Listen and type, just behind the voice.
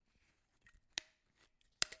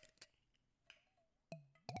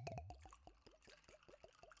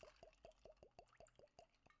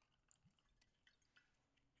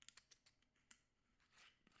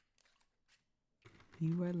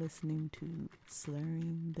You are listening to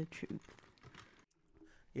Slurring the Truth.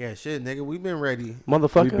 Yeah, shit, nigga. We've been ready.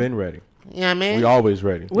 Motherfucker. We've been ready. Yeah, man. We always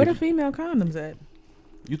ready. Where the female condoms at?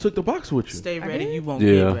 You took the box with you. Stay I ready. did? You won't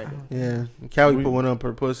Yeah. get ready. Yeah. Callie put one up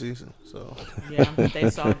her pussy, so. Yeah, they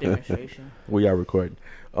saw a demonstration. We are recording.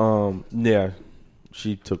 Yeah,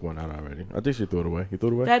 she took one out already. I think she threw it away. You threw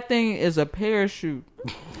it away? That thing is a parachute.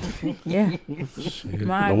 Yeah.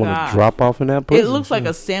 My I want God. to drop off in that pussy. It looks like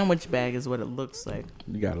a sandwich bag is what it looks like.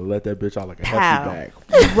 You gotta let that bitch out like a Pow. hefty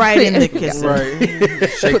bag. Right in the kisser. Right.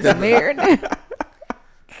 Shake Put that. some air in there.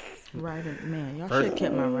 Right in, man, y'all should have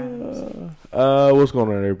kept my rhymes. What's going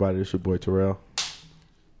on, everybody? It's your boy Terrell.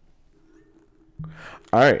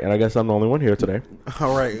 All right, and I guess I'm the only one here today.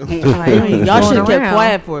 All right. Y'all should have kept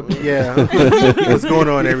quiet for a bit. Yeah. What's going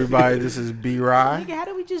on, everybody? This is B-Rye. Nigga, how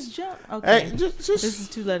do we just jump? Okay. Hey, just. This is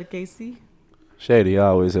 2-letter KC. Shady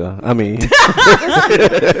always here. I mean,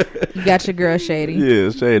 You got your girl Shady. yeah,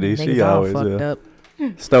 Shady. Niggas She all always fucked here. up.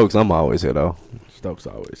 Stokes, I'm always here though. Stokes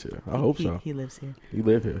always here. I hope so. He lives here. You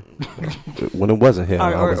live here. When it wasn't here, I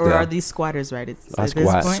was Or there. are these squatters right? It's, I at this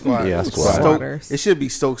squat. point? Squat. Yeah, I squat. Squatters. It should be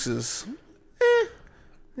Stokes's.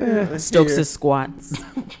 Stokes' squats.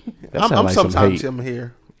 That I'm sound like some sometimes hate. I'm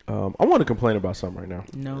here. I want to complain about something right now.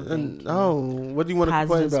 No, thank you. Oh, what do you want to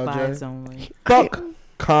complain Positive about, Jay? vibes only. Fuck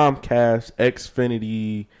Comcast,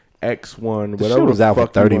 Xfinity, X1, The whatever. shit was the out for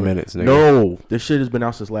fuck you 30 want. minutes, nigga. No, this shit has been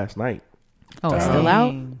out since last night. Oh, it's still out?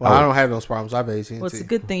 Dang. Well, I don't have those problems. I have AT&T. Well, it's a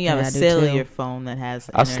good thing you have Yeah, a I do cellular too. phone that has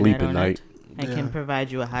I internet sleep at on night. it and Yeah. can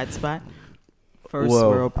provide you a hotspot. First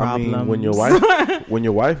world problems. I mean, when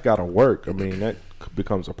your wife got to work, I mean that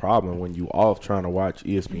becomes a problem when you off trying to watch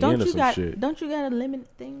ESPN or some shit. Don't you got to limit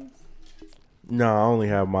things? No, I only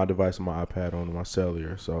have my device and my iPad on my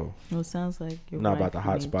cellular, so Well, it sounds like you're Not about to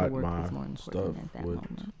hotspot my stuff at that with-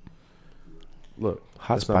 moment. look,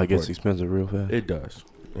 Hotspot gets important. expensive real fast. It does,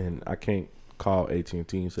 and I can't call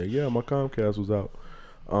AT&T and say, yeah, my Comcast was out.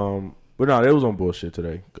 But no, it was on bullshit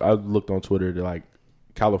today. I looked on Twitter to like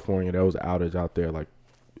California, there was an outage out there like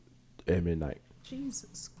at midnight.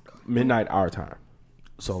 Jesus Christ. Midnight our time.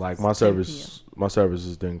 So like my 10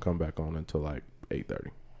 services didn't come back on until like 8:30.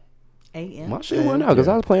 A.M.? My shit went out because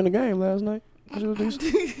Yeah. I was playing the game last night. That shit was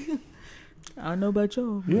decent. I don't know about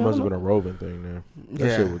y'all. It Yeah, must I have know. been a roving thing there.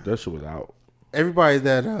 That shit was out. Everybody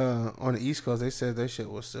that on the East Coast, they said that shit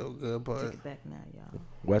was still good, but Take it back now, y'all.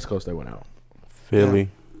 West Coast they went out. Philly.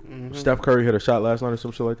 Steph Curry hit a shot last night or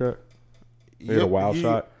some shit like that. He hit a wild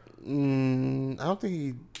shot. I don't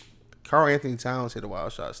think Karl Anthony Towns hit a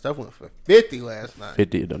wild shot. Steph went for 50 last night.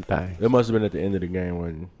 50 of them things. It must have been at the end of the game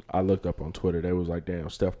when I looked up on Twitter. They was like, damn,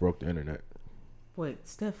 Steph broke the internet. Wait,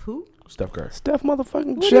 Steph who? Steph Curry. Steph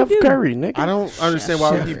motherfucking What'd Jeff he do? Curry, nigga. I don't understand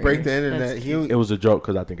why would he Chef break the Curry. internet. That's He, It was a joke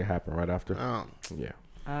because I think it happened right after. Yeah.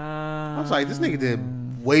 I was like, this nigga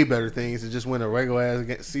did way better things than just win a regular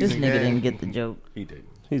ass season This nigga game. didn't get the joke. He did.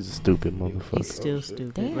 He's a stupid motherfucker. He's still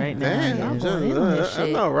stupid Damn. right now. Damn, y'all I'm going in on this just, I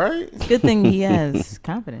shit. know, right? Good thing he has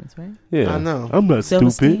confidence, right? Yeah. I know. I'm not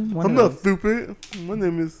stupid. Self-esteem, one I'm of not those. stupid. My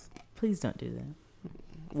name is Please don't do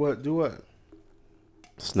that. what? Do what?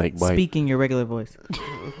 Snake bite. Speak in your regular voice,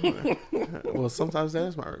 Well, sometimes that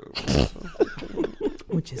is my regular.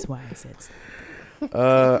 which is why I said so.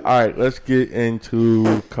 All right, let's get into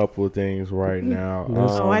a couple of things right now.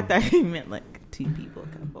 Oh, I thought he meant like two people.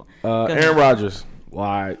 Couple. ahead. Aaron Rodgers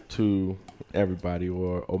lied to everybody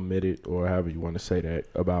or omitted or however you want to say that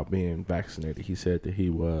about being vaccinated. He said that he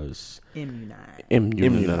was Immunized.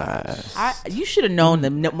 You should have known the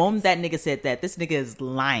moment that nigga said that. This nigga is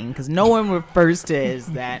lying because no one refers to it as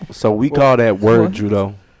that. So we call that word what?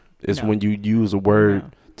 judo. It's No. when you use a word No.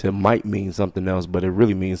 to might mean something else, but it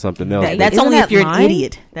really means something else. That's Isn't only that if you're lying? an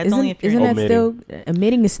idiot. That's only if you're Isn't an that Omitting. still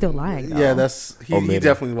admitting is still lying? Though. Yeah, that's he Omitting.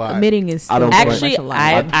 definitely lied. admitting is still I don't very blame- Actually, much a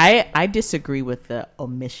lie. I disagree with the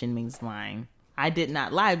omission means lying. I did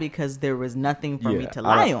not lie because there was nothing for me to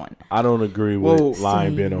lie on. I don't agree with Whoa.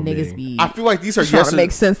 lying being See, omitted. niggas be I feel like these are trying yes. to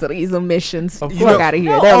make sense of these omissions. Fuck know- out of here.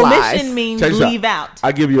 No, They're omission lies. means Check this out. leave out.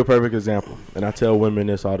 I give you a perfect example, and I tell women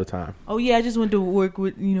this all the time. Oh yeah, I just went to work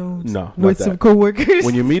with No, not with some that. coworkers.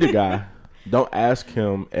 When you meet a guy, don't ask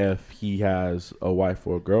him if he has a wife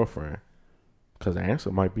or a girlfriend, because the answer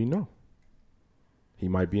might be no. He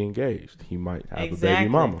might be engaged. He might have a baby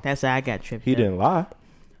mama. That's how I got tripped. He up. didn't lie.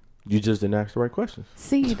 You just didn't ask the right questions.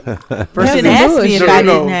 See, First, That's didn't some ask me if bullshit. I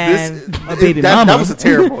No, didn't have a baby that, mama. that was a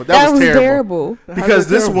terrible. that was terrible. Because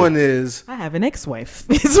this one is I have an ex-wife.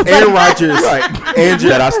 Is what Aaron I- Rodgers.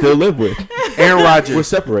 That I still live with. Aaron We're Rodgers.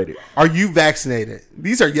 separated. Are you vaccinated?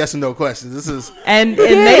 These are yes or no questions. This is and Yeah,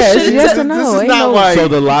 they should. yes this or no. is Ain't not no- like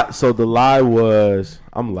So the lie was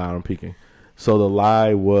I'm loud, I'm peeking. So the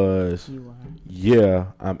lie was yeah,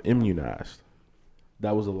 I'm immunized.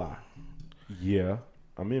 That was a lie. Yeah,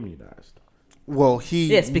 I'm immunized. Well,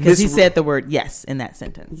 Yes, because he said the word yes in that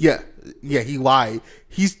sentence. Yeah, he lied.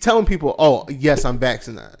 He's telling people, "Oh, yes, I'm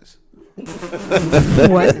vaccinated." What?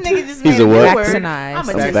 This nigga just He's made a what? new word. Vaccinized.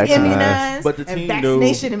 I'm Vaccinized. immunized. But the and team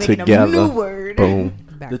vaccination knew and making together. a new word. Boom.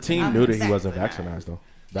 The team knew that he wasn't vaccinated though.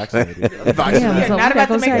 Vaccinated. Yeah, You're so not we about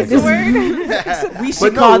gotta to make say this word. We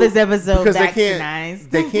should But call no, this episode because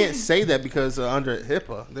vaccinized. they can't say that because under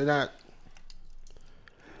HIPAA, they're not.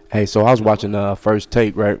 Hey, so I was watching First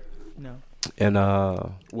Take, right? No, And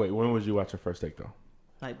Wait, when was you watching First Take though?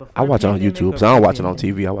 like before I watch it on pandemic YouTube. or So I don't watch it pre- on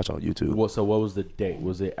TV. I watch it on YouTube. So what was the date?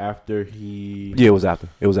 Was it after he? Yeah, it was after.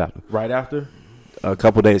 It was after Right after? a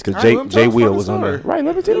couple days because All right, let me tell Jay the Wheel fucking was on there. story. Right,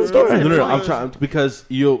 let me tell you the No, story. no, I'm trying because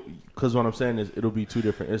what I'm saying is it'll be two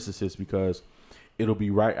different instances because it'll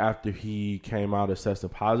be right after he came out as testing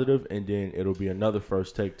positive, and then it'll be another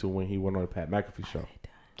First Take to when he went on the Pat McAfee show.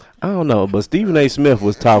 I don't know, but Stephen A. Smith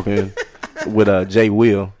was talking with Jay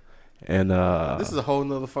Wheel, and This is a whole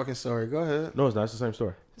nother fucking story. Go ahead. No, it's not. It's the same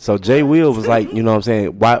story. so Jay Wheel was like, you know what I'm saying?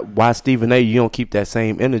 Why Stephen A. you don't keep that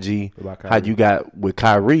same energy About how Kyrie. you got with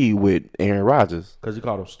Kyrie with Aaron Rodgers? Because he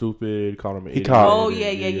called him stupid, called him an He idiot. called- Oh yeah.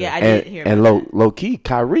 I And did hear. and about low key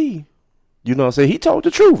Kyrie, you know what I'm saying? He told the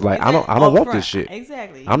truth. Like that. I don't Up want front. this shit.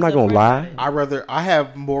 Exactly. I'm not He's gonna upfront lie. about it. I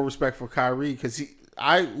have more respect for Kyrie because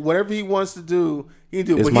whatever he wants to do, he can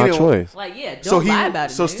do. It's but my he don't- choice Like don't So lie about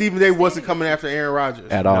it. so nigga. Stephen A. wasn't coming after Aaron Rodgers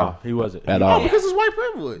at No, all. he wasn't. At He- all. because it's white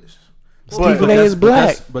privilege. Stephen But A. is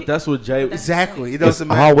black. But that's what Jay. exactly, it It's doesn't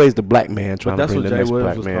matter. always the black man But trying that's to what bring the Jay next Williams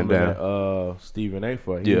black was man coming down. at Stephen A.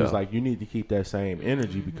 for. He Yeah. was like, you need to keep that same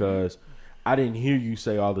energy because I didn't hear you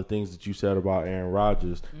say all the things that you said about Aaron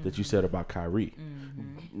Rodgers that you said about Kyrie.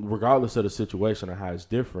 Regardless of the situation or how it's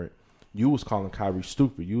different, you was calling Kyrie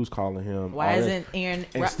stupid. You was calling him. Why all that. isn't Aaron?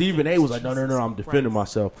 And Stephen A. was like, no, I'm defending Christ.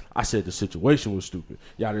 myself. I said the situation was stupid.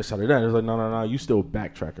 Yeah, this, that. It was like, no, you still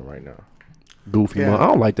backtracking right now. Goofy Yeah. man. I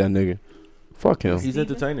don't like that nigga. Fuck him. He's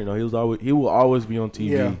entertaining though. He will always be on TV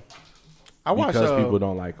Yeah. I watch because people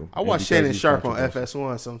don't like him. I and watch because Shannon he's Sharp on controversial.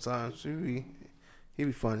 FS1 sometimes. He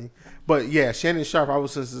be funny. But yeah, Shannon Sharp, I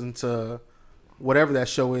was listening to whatever that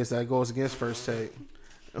show is that goes against First Take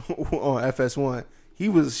on FS1.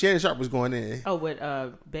 Shannon Sharp was going in. Oh, with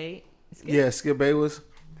Bay. Skip? Yeah, Skip Bayless.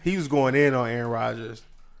 He was going in on Aaron Rodgers.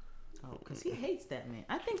 Oh, because he hates that man.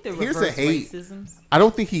 I think the Here's reverse the hate. racisms. I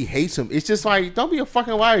don't think he hates him. It's just like, don't be a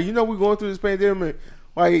fucking liar. You know we're going through this pandemic.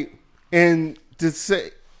 Like, and to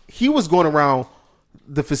say he was going around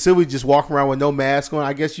the facility just walking around with no mask on.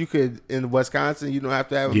 I guess you could in Wisconsin, you don't have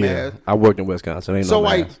to have a Yeah, mask. I worked in Wisconsin. Ain't So no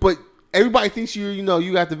like, mask. but everybody thinks you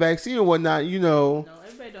got the vaccine and whatnot. No,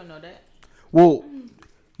 everybody don't know that. Well,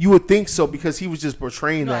 you would think so because he was just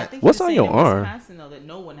portraying No, I that. think What's you're on saying your in arm? Wisconsin, though, that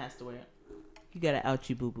no one has to wear it. You got an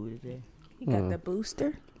ouchie boo boo today. You got the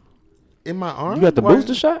booster. In my arm, You got the Why-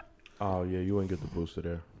 booster shot? Oh yeah, you wouldn't get the booster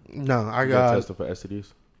there. No, I You got got. tested for STDs.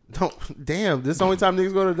 Don't. Damn, this is the only time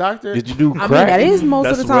niggas go to the doctor. Did you do I mean, crack? that is most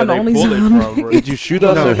of the time the only time. Did you shoot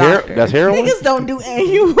us No, a doctor. that's heroin? Niggas don't do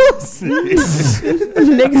annuals.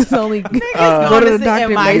 Niggas only go going to to the sit doctor in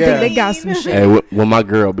and my they think Yeah. they got some shit. Hey, when my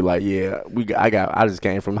girl be like, "Yeah, I just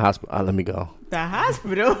came from the hospital. Let me go." The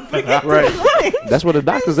hospital. Right. That's what the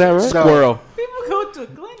doctor's at, right? Squirrel. People go to a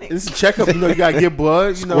clinic. This is a checkup. You know, you gotta get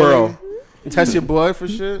blood. You know, Squirrel. test your blood for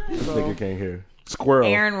shit. So. Nigga can't hear. Squirrel.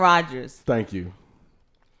 Aaron Rodgers. Thank you.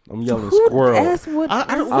 I'm yelling Who squirrel. asked what?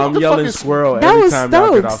 I don't- I'm the yelling fuck is- squirrel That every was time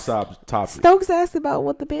y'all get Stokes. off topic. Stokes asked about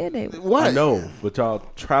what the band name was. What? I know, but y'all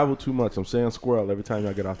travel too much. I'm saying squirrel every time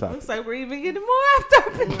y'all get off topic. Looks like we're even getting more off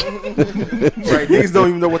topic. Right, niggas don't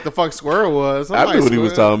even know what the fuck squirrel was. I knew what he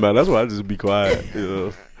was talking about. That's why I just be quiet. You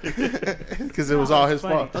know? because it was all his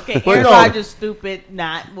Funny. fault. Okay, But Aaron no. Rodgers stupid,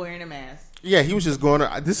 not wearing a mask. Yeah, he was just going.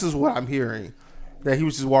 This is what I'm hearing. That he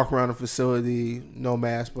was just walking around the facility, no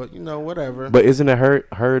mask, but whatever. But isn't it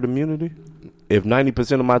herd immunity? If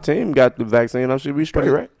 90% of my team got the vaccine, I should be straight,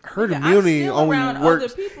 right? herd Yeah, I'm immunity still only around works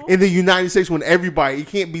other people. in the United States when everybody. It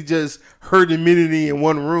can't be just herd immunity in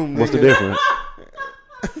one room. What's the nigga. difference?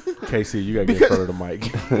 KC, you gotta get in front of the mic.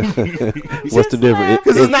 What's the difference?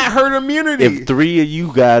 Because it's not herd immunity. If 3 of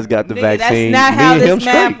you guys got the Nigga, vaccine, that's not me how and him this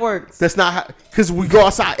math straight. works. That's not how. Because we go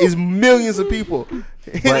outside, it's millions of people.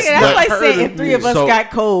 It's Nigga, not that's like herd saying if 3 of us So-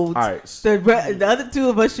 got colds, all right. the other 2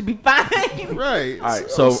 of us should be fine. Right. All right,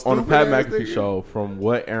 so on the stupid Pat ass McAfee nigga. show, from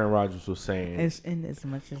what Aaron Rodgers was saying, in as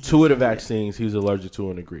much as 2 of the vaccines he's allergic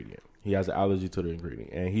to an ingredient. He has an allergy to the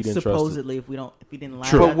ingredient, and he didn't trust it. supposedly if he didn't lie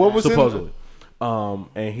True. about But what that. was in- Supposedly.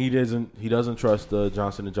 And he doesn't trust the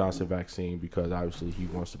Johnson & Johnson vaccine because obviously he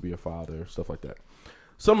wants to be a father, stuff like that.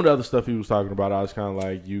 some of the other stuff he was talking about, I was kind of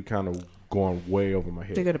like, you kind of going way over my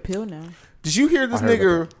head. They got a pill now. Did you hear this I heard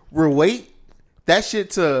nigga relate that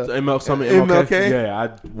shit to MLK? Yeah,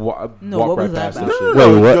 I walked what right was that past that about? shit.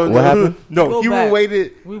 Wait, what happened? No, Go he back.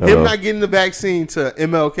 related him not getting the vaccine to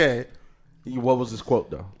MLK. What was his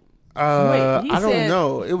quote though? Wait, I he don't said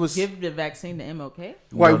know. It was Give the vaccine to MLK.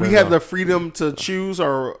 like No, we no, have no. the freedom to choose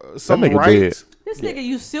or some nigga rights. This nigga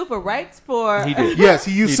used civil rights for. He did. Yes,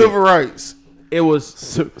 he used He civil rights. It was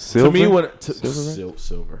Silver? to me when Silver?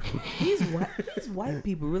 silver. These white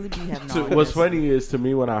people really be having. all What's this. funny is to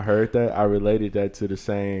me when I heard that, I related that to the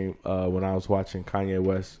same when I was watching Kanye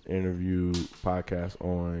West interview podcast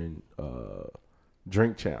on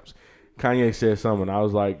Drink Champs. Kanye said something, I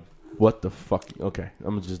was like, "What the fuck?" Okay,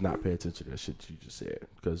 I'm gonna just not pay attention to that shit you just said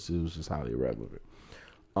because it was just highly irrelevant.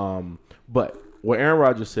 But what Aaron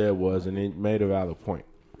Rodgers said was, and it made a valid point,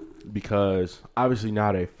 because obviously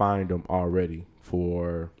now they fined him already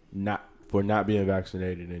for not being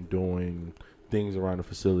vaccinated and doing things around the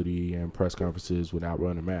facility and press conferences without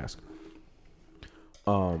wearing a mask.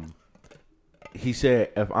 He said,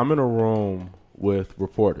 if I'm in a room with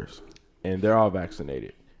reporters and they're all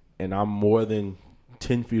vaccinated and I'm more than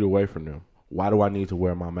 10 feet away from them, why do I need to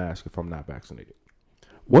wear my mask if I'm not vaccinated?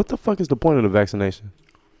 What the fuck is the point of the vaccination?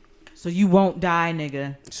 So you won't die,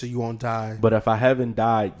 nigga. So you won't die. But if I haven't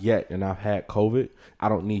died yet and I've had COVID, I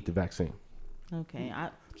don't need the vaccine. Okay.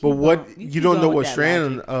 But what you don't know what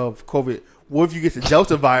strand of COVID. What if you get the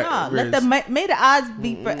Delta virus? No, may the odds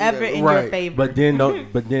be forever in your favor. But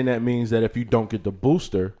then that means that if you don't get the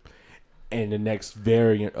booster and the next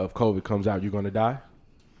variant of COVID comes out, you're gonna die?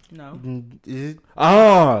 No.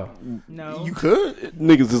 No. You could.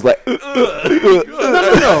 Niggas is like, No.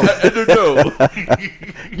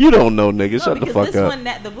 you don't know, nigga. Shut the because fuck this up. one,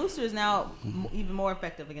 the booster is now even more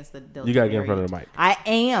effective against the Delta. You gotta get in variant. front of the mic. I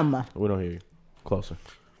am. We don't hear you. Closer.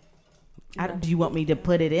 Do you want me to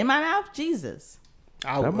put it in my mouth? Jesus.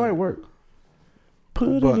 That might work.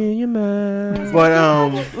 Put But- it in your mouth. But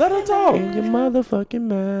Let him talk. In your motherfucking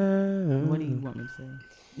mouth. What do you want me to say?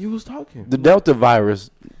 You was talking. The Delta virus.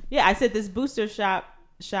 Yeah, I said this booster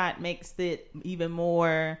shot makes it even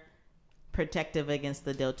more protective against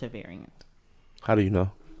the Delta variant. How do you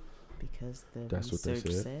know? Because the That's what they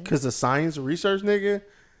research said. said because the science research nigga,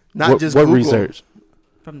 not What, just what Google. research?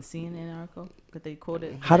 from the CNN article that they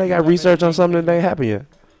quoted. How they got research on something that ain't happened yet?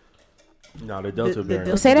 No, the Delta variant.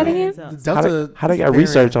 Delta Say that variant again? is The up. Delta How they got variant.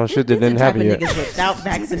 research on shit that This didn't the type happen of yet? niggas without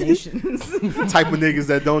vaccinations. type of niggas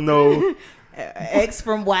that don't know. X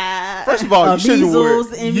from Y. First of all, you shouldn't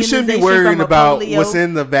measles, you shouldn't be immunization worrying from about polio. what's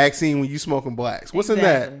in the vaccine when you smoking blacks. What's in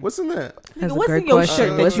Exactly. that? What's in that? That's a What's great in your question.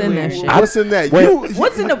 shirt that What's you in wear? that shit? What's in that? Wait.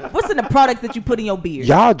 What's in the product that you put in your beard?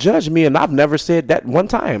 Y'all judge me, and I've never said that one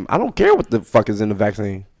time. I don't care what the fuck is in the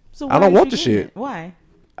vaccine. So I why don't did want you the get shit. it? Why?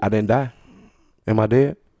 I didn't die. Am I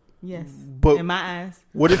dead? Yes. But in my eyes,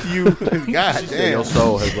 what if you? God She said damn. your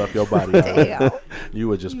soul has left your body. already. You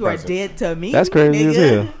were just you are present. dead to me. That's crazy as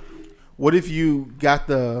nigga. hell. What if you got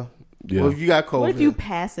the? Yeah. What if you got COVID? What if you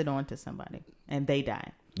pass it on to somebody and they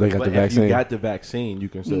die? They got But the if vaccine. you got the vaccine, you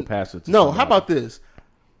can still pass it to No. somebody. How about this?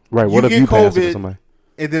 Right. What you if get you pass it COVID, to somebody?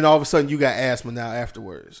 And then all of a sudden you got asthma now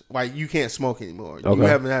afterwards. Like you can't smoke anymore. You Okay.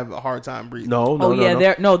 haven't have a hard time breathing. No, no, Oh no,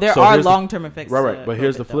 yeah, no. there So are here's the- long term effects. Right, right. But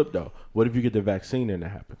here's COVID, the flip though. What if you get the vaccine and that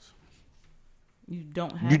happens? You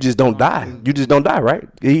don't have. You just don't die. long-term- You just don't die, right?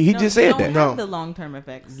 He No, just you said don't that. have No. the long term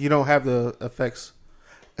effects. You don't have the effects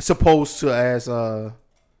supposed to as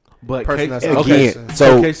But Person case- that's okay, Again,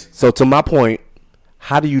 Okay. so to my point,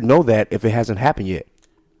 how do you know that if it hasn't happened yet?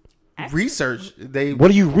 research. They What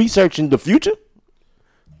are you researching the future?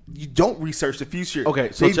 you don't research the future.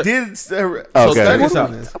 Okay, so they check- did. So Okay. check this What out.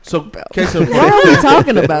 are we- So case in Why point. are we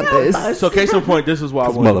talking about this? So case in point. This is why I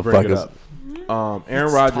These wanted to bring it motherfuckers. up. Aaron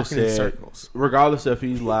He's Rodgers talking in said, circles. regardless if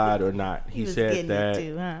he's lied or not, he was said getting that it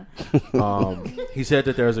too, huh? he said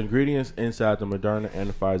that there's ingredients inside the Moderna and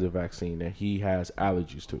the Pfizer vaccine that he has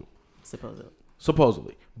allergies to,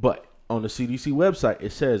 supposedly. But on the CDC website,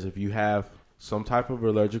 it says if you have some type of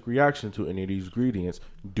allergic reaction to any of these ingredients,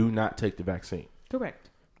 do not take the vaccine. Correct.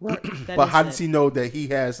 But how does he know that he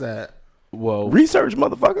has that? Well, Research,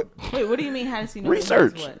 motherfucker. Wait, what do you mean? How does he know?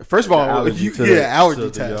 Research. he has what? First of all, allergy you to get the- an allergy to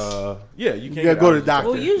the, test. yeah, you can't gotta get go to allergy the doctor.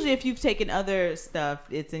 Well, usually if you've taken other stuff,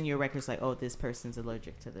 it's in your records like, oh, this person's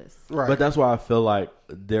allergic to this. Right. But that's why I feel like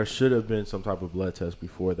there should have been some type of blood test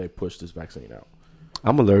before they pushed this vaccine out.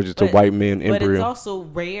 I'm allergic to But- white men But it's embryo. also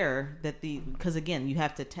rare that because again, you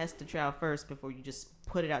have to test the trial first before you just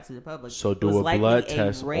put it out to the public. So It do was a likely blood a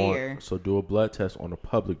test rare. on. So do a blood test on the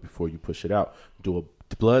public before you push it out. Do a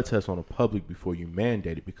blood test on the public before you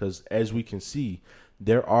mandate it, because as we can see,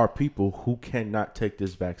 there are people who cannot take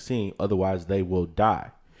this vaccine, otherwise they will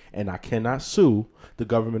die. And I cannot sue. The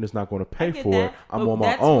government is not going to pay for it. I'm on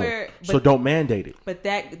my own. So don't mandate it. But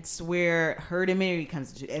that's where herd immunity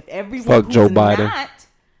comes into. If everyone Fuck who's Joe Biden. not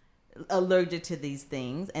allergic to these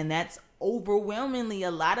things, and that's overwhelmingly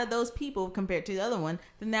a lot of those people compared to the other one,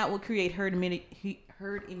 then that will create herd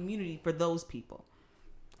immunity for those people.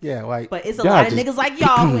 Yeah, like, But it's a Y'all lot of just- niggas like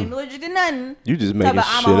y'all who ain't allergic to nothing. You just Talk making about,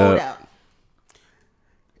 shit I'm a up. holdout.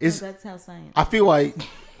 it's. So that's how science. I feel like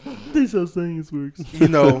This how science works. you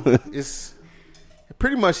know, it's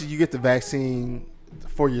pretty much you get the vaccine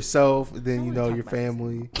for yourself, then you know your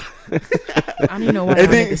family. I don't even know why And that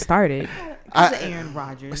then- nigga started. Because of Aaron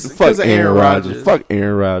Rodgers. Because Fuck of Aaron Rodgers. Rodgers. Fuck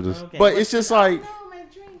Aaron Rodgers. Okay. But it's just like No, my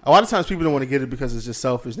drink. a lot of times people don't want to get it because it's just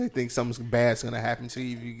selfish. They think something bad's gonna happen to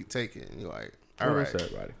you if you take it. And you're like, all right. What's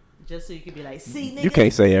that, buddy? Just so you could be like, see, nigga. You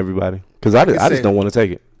can't say everybody. Because I can just say- don't want to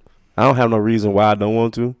take it. I don't have no reason why I don't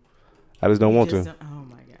want to. I just don't want Just to. don't- Oh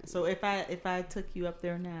my god. So if I took you up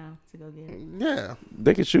there now to go get it, Yeah.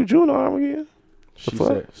 They can shoot you in the arm again. She fuck?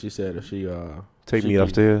 said. She said if she Take she me give-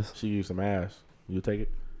 upstairs. She used some ass. You take it?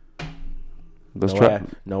 Let's no try. Ass,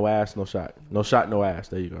 no ass, no shot. No shot, no ass.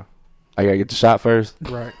 There you go. I gotta get the shot first.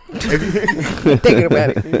 Right. Thinking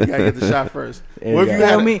about it. You gotta get the shot first. And What if you you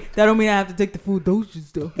got- had that don't mean I have to take the full dosage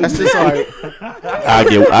though. That's just like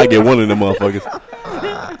I get one of them motherfuckers.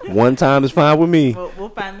 One time is fine with me. We'll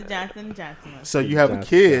find the Johnson & Johnson one. so you have a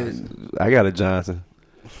Johnson, kid. I got a Johnson.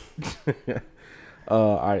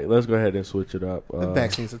 all right, let's go ahead and switch it up. The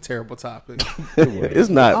vaccine's a terrible topic. It's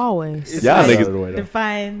not. Always. It's Y'all like- niggas-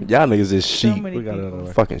 Define Y'all niggas is so sheep. many We got people. another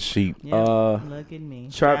way. Fucking sheep. Yeah, look at me.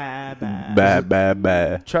 Tra-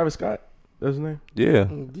 Bad. Travis Scott. That's his name. Yeah.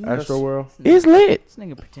 Yes. Astro World. It's lit. This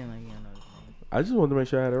nigga pretend like you don't know his name. I just wanted to make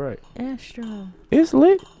sure I had it right. Astro. It's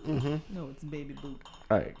lit. Mm-hmm. No, it's Baby Boot.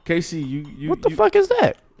 All right, Casey, you. What the fuck is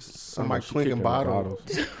that? Somebody She clinking kicking bottles.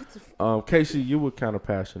 Casey, you were kind of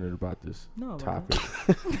passionate about this No, topic.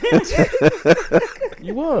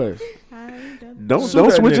 You was. Don't Sue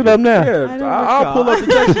that switch it nigga. up now. Yeah, I'll pull up the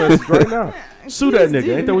text message right now. Sue that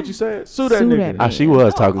nigga. Ain't that what you said? Sue that Sue nigga. that Ah, she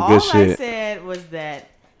was talking all good I shit. said was that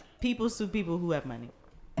people sue people who have money,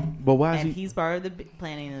 But why is and he? he's part of the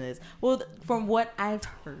planning of this. Well, from what I've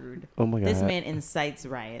heard, Oh my god. this man incites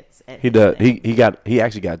riots. At He his does. thing. He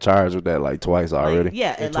actually got charged with that like twice Like, already.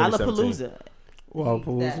 yeah, In at Lollapalooza. Well,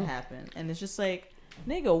 That happened, and it's just like,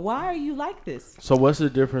 nigga, why are you like this? So what's the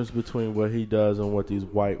difference between what he does and what these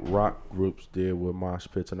white rock groups did with mosh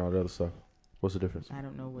pits and all the other stuff? What's the difference? I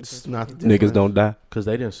don't know what. It's this not was. the difference. Niggas don't die. Because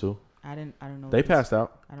they didn't sue. I don't know. They what this- passed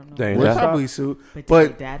out. I don't know. They ain't We'll that. probably sue. But,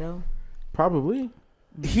 but- Dado. Probably.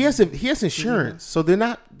 He has insurance, so they're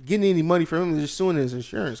not getting any money from him. They're just suing his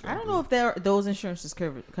insurance. I don't know if those insurances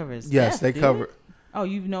covers. Yes, death, they do cover. Oh,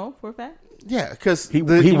 you know for a fact? Yeah, because He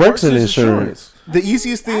works in insurance. The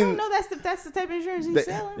easiest I don't thing, know. That's the type of insurance he's They-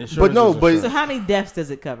 selling. Insurance But no, is but- So how many deaths does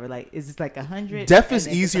it cover? Like, is it like 100? Death is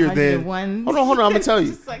easier than- one. Hold on, I'm gonna tell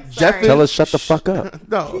you. Like, Death sorry. is- Tell us shut the fuck up.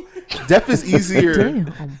 no, death is easier.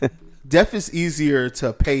 Damn. Death is easier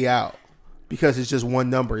to pay out because it's just one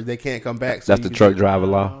number. They can't come back. So That's you the can truck just- driver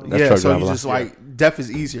law. That's Yeah, truck so driver you law. just like death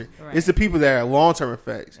is easier. Right. It's the people that are long term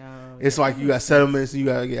effects. Oh, It's like you got settlements, you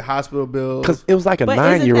gotta get hospital bills. Because it was like a But isn't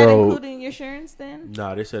that 9-year-old. including insurance then?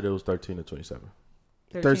 Nah, they said it was 13 to 27.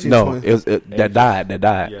 13. No, 20. it was that died. That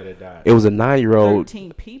died. Yeah, they died. It was a 9-year-old.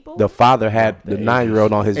 13 people. The father had the The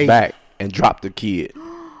 9-year-old on his Asians. back and dropped the kid,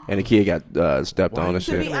 and the kid got stepped Why on you and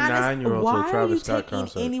to shit. be a honest, 9-year-old to a why are you Travis Scott taking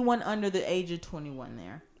concert. anyone under the age of 21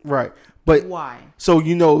 there? Right. But Why? so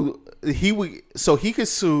he could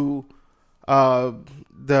sue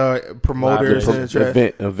the promoters Live and, the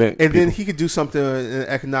Event and people. then he could do something in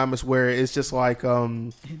economics where it's just like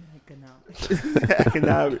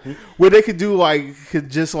economic where they could do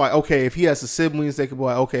okay, if he has the siblings, they could be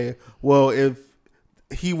like, okay, well, if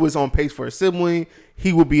he was on pace for a sibling,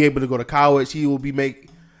 he would be able to go to college, he will be make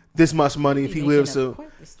this much money if he lives to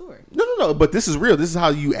Quite the story. no, but this is real. This is how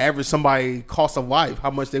you average somebody cost of life,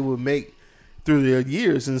 how much they would make through their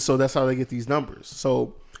years, and so that's how they get these numbers.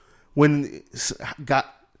 So when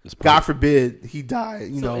God forbid he died,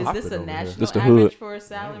 you So know, is this a over here. national This the average hood. for a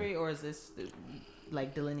salary, or is this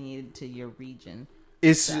like delineated to your region?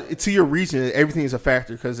 it's to your region. Everything is a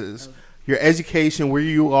factor because it's your education, where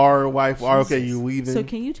you are, wife are. Okay, you leaving? So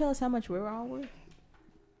can you tell us how much we're all worth?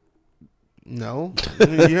 No, yeah,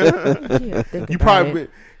 Yeah, think you about probably it.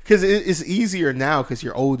 because it's easier now because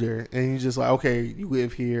you're older and you just like, okay, you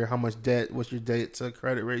live here. How much debt? What's your debt to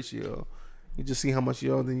credit ratio? You just see how much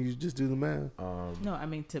you owe, then you just do the math. No, I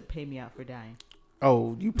mean to pay me out for dying.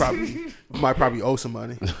 Oh, you might probably owe some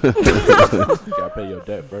money. You gotta pay your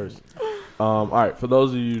debt first. All right, for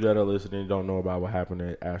those of you that are listening, don't know about what happened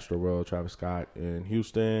at Astro World, Travis Scott in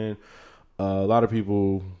Houston. A lot of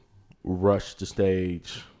people rushed the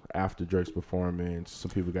stage after Drake's performance.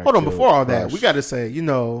 Some people got Hold on, killed, before all that, crushed. we got to say,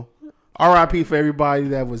 R.I.P. for everybody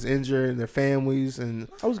that was injured and their families and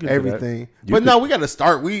I was getting everything. You But could- no, we got to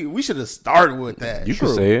start. We should have started with that. You can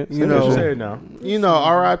say it. You know, say it now.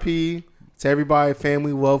 R.I.P. to everybody,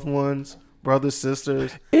 family, loved ones, brothers,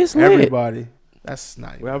 sisters, It's lit. everybody. That's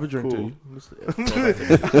not We have a drink cool. to you.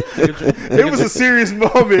 It was a serious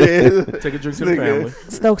moment. Take a drink to the Nigga. family.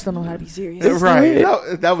 Stokes don't know how to be serious. Right.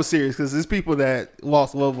 That was serious because there's people that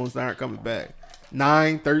lost loved ones that aren't coming back.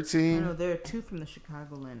 9, I 13. know there are 2 from the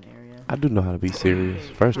Chicagoland area. I do know how to be serious.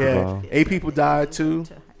 First of Yeah. all, 8 people died too.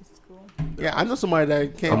 To high school. Yeah, I know somebody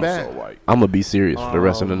that came I'm back. So white. I'm gonna be serious for the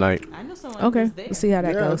rest of the night. I know someone Okay, who's there. let's see how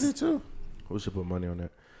that Yeah, I goes. did too. We should put money on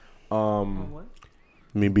that. What?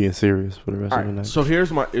 Me being serious for the rest All of the right, night. so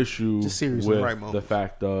here's my issue Just serious in with the right moment. the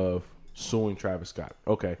fact of suing Travis Scott.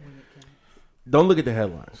 Okay. Don't look at the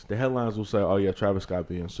headlines. The headlines will say, oh, yeah, Travis Scott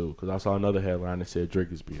being sued. Because I saw another headline that said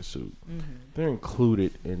Drake is being sued. They're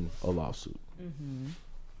included in a lawsuit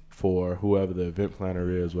for whoever the event planner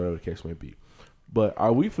is, whatever the case may be. But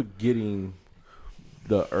are we forgetting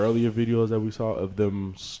the earlier videos that we saw of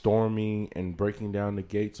them storming and breaking down the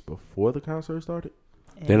gates before the concert started?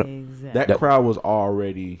 They don't- Exactly. That crowd was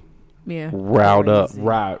already Yeah. Riled up. Crazy.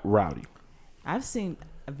 rowdy. I've seen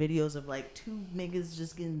videos of like 2 niggas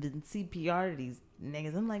just getting the CPR to these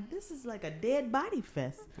niggas. I'm like, this is like a dead body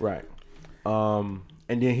fest. Right. And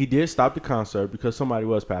then he did stop the concert because somebody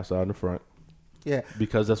was passed out in the front Yeah.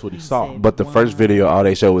 because that's what he He saw. said- But the first video, all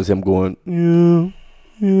they showed was him going, yeah.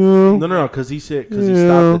 No, because he said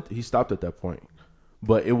he stopped at that point.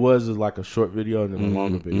 But it was like a short video and then a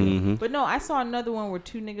longer video Mm-hmm. But no, I saw another one where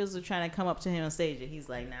 2 niggas were trying to come up to him on stage and he's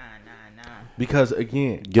like, nah. because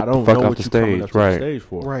again, Get I don't the fuck know off what the you're coming stage, up to right. the stage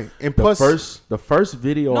for. Right. And The plus, first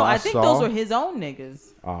video No, I I think saw. those were his own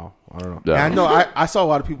niggas. Oh, I don't know. yeah, I know. I saw a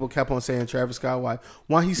lot of people kept on saying Travis Scott.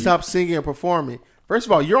 Why he stopped singing and performing? First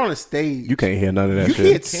of all, you're on a stage. You can't hear none of that You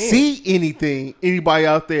shit. can't see anybody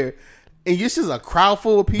out there, and it's just a crowd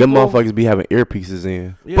full of people. Them motherfuckers be having earpieces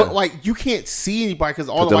in. Yeah. But like, you can't see anybody because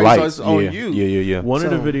all 'Cause the the lights lights, are on yeah, you. yeah. One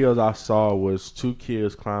of So- the videos I saw was 2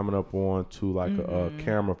 kids climbing up onto like a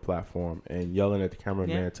camera platform and yelling at the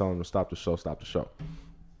cameraman, Yeah. telling him to stop the show, stop the show.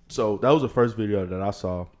 So that was the first video that I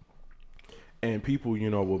saw, and people,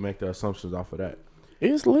 will make their assumptions off of that.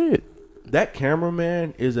 It's lit. That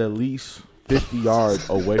cameraman is at least 50 yards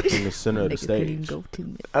away from the center of the Nigga couldn't even stage. go 2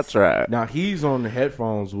 minutes. I tried. Now he's on the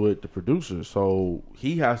headphones with the producers, so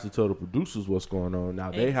he has to tell the producers what's going on.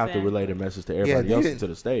 Now they have to relay the message to everybody they else didn't- to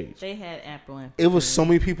the stage. They had ample. It was so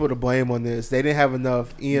many people to blame on this. They didn't have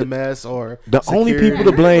enough EMS or The only security.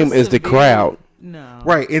 people to blame is the crowd. No.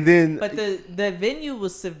 Right, and then But the venue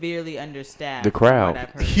was severely understaffed. The from what crowd. I've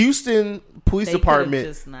heard. Houston Police They could've Department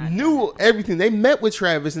just not knew everything. They met with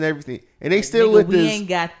Travis and everything, and they Like, still nigga, let we this. ain't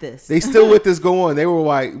got this. They still let this go on. They were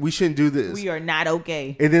like, "We shouldn't do this." We are not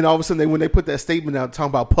okay. And then all of a sudden, when they put that statement out talking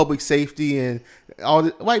about public safety and all,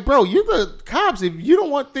 like, bro, you're the cops. If you don't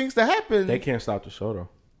want things to happen, They can't stop the show though.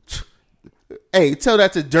 hey, tell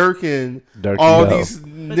that to Dirk and Dirk all and these But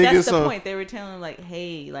niggas. that's the on- point. They were telling him, like,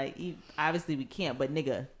 hey, like, obviously we can't, but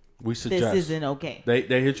nigga, We suggest this isn't okay. they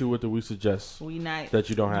hit you with the we suggest We not that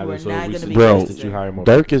you don't have you it, are so not we gonna be Bro, suggest that you hire more.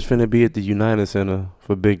 Dirk is finna be at the United Center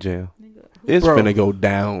for Big Jam. It's Bro. finna go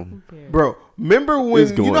down. Bro, remember when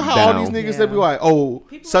It's you know going how all these down. niggas Yeah. they be like, oh,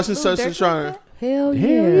 People such and do such Dirk is trying like to, Hell Hell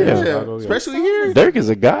yeah. yeah. Chicago, yeah. especially here. Dirk is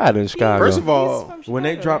a god in Chicago. First of all, When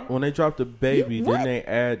they dropped the baby, What? then they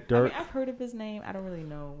add I mean, Dirk. I've heard of his name. I don't really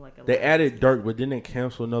know. Like, They added Dirk, but didn't they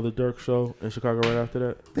cancel another Dirk show in Chicago right after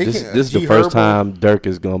that? they this can't- is the G first Herbo- time Dirk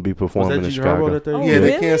is gonna be Was performing that in G Chicago. Herbo that they? Oh, Yeah, they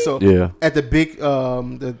really? canceled Yeah, at the big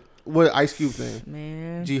the what Ice Cube thing.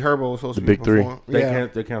 Man. G Herbo was supposed The to be Big Three. performing. They Yeah,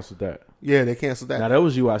 they canceled that. yeah, they canceled that. Now that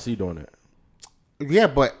was UIC doing it. Yeah,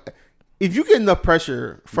 but if you get enough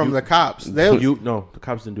pressure from the cops, they'll. No, the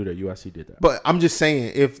cops didn't do that. UIC did that. But I'm just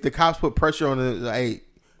saying, if the cops put pressure on it, like, hey,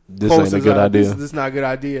 this ain't a good idea. This is not a good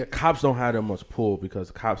idea. Cops don't have that much pull because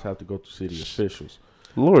the cops have to go through city officials.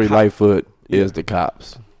 Lori Lightfoot is the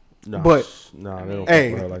cops. No, But- they don't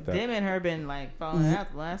Hey, fuck with her like that. Them and her been like falling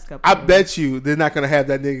out the last couple. I of bet you they're not gonna have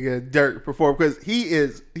that nigga Dirk perform because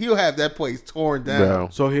he'll have that place torn down. Bro.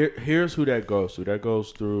 So here's who that goes through. That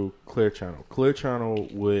goes through Clear Channel. Clear Channel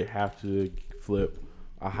would have to flip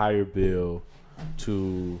a higher bill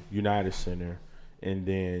to United Center, and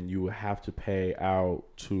then you would have to pay out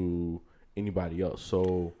to anybody else.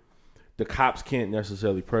 So the cops can't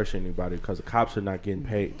necessarily pressure anybody because the cops are not getting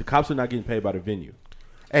paid. The cops are not getting paid by the venue.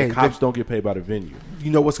 Hey, The cops don't get paid by the venue.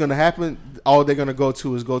 you know what's going to happen? All they're going to go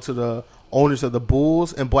to is go to the owners of the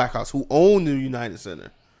Bulls and Blackhawks who own the United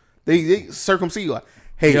Center. They circumcise you. Like,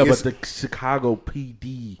 hey, Yeah, but it's- the Chicago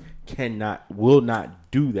PD will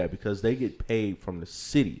not do that because they get paid from the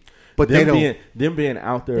city. But them they don't- them being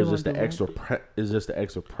out there They is just won't the do extra is just the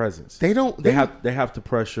extra presence. they don't. They have to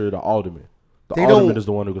pressure the alderman. The They alderman don't- is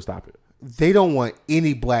the one who can stop it. They don't want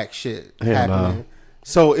any black shit Hell happening. no.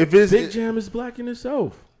 So if it's Big Jam is black in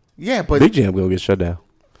itself. yeah, but Big Jam gonna get shut down.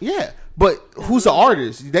 yeah, but who's the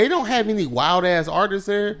artist? They don't have any wild ass artists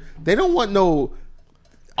there. They don't want no.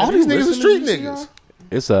 All Have these you niggas are listened street to niggas. VCR?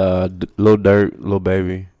 It's Lil Durk, Lil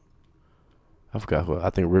Baby. I forgot who. I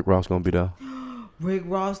think Rick Ross gonna be there. Rick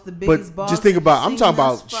Ross, the biggest But boss. just think about. I'm singing talking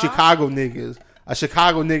us about fire. Chicago niggas. A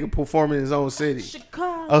Chicago nigga performing in his own city.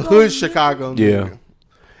 Chicago. A hood Chicago Yeah. nigga.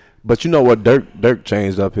 But you know what? Dirk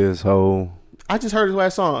changed up his whole. I just heard his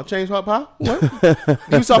last song. Change what, pop? What?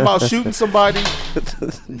 You was talking about shooting somebody?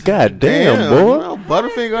 God damn, boy. you know,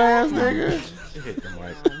 Butterfinger ass nigga. Hit the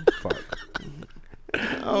mic. Fuck.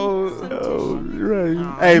 Oh,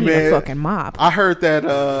 Right. hey You need a man, fucking mop. I heard that.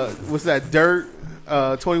 What's that? Dirt.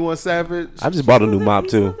 21 Savage. I just bought a new mop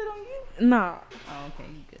too. Nah. Oh, okay,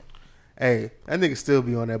 you good. Hey, that nigga still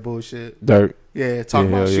be on that bullshit. Dirk. Yeah,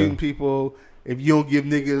 talking Yeah, about hell yeah. shooting people. If you don't give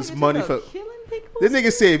niggas money for. killing people. This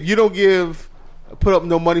nigga said if you don't put up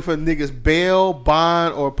no money for niggas bail,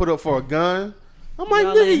 bond, or put up for a gun. I'm like,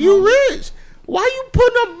 Y'all nigga, ain't you home. rich. Why you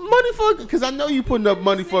putting up money for? Because I know you putting up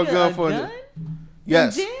money for a gun for.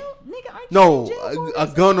 Yes. In jail? Nigga, aren't you No, in jail for a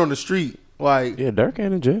this? gun on the street. Like, Yeah, Dirk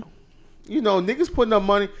ain't in jail. you know, niggas putting up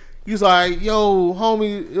money. He's like, yo,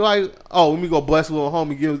 homie, like, oh, let me go bless a little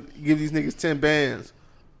homie. Give these niggas 10 bands.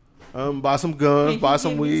 Buy some guns, Can buy he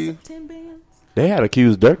some give me weed. 10 bands? They had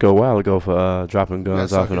accused Dirk a while ago for dropping That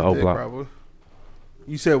guns off in the sucker O dick, Block. probably.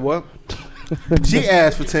 You said what? She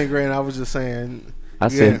asked for 10 grand. I was just saying. I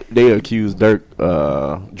said they accused Dirk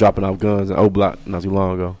dropping off guns in O Block not too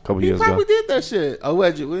long ago, a couple He years ago. probably did that shit,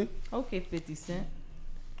 allegedly. Okay, 50 Cent.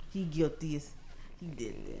 He guilty as he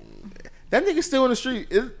did that. That nigga still in the street.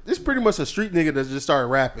 It's pretty much a street nigga that just started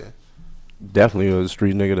rapping. Definitely was a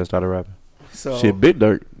street nigga that started rapping. So Shit, Big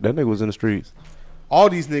Dirk, that nigga was in the streets. all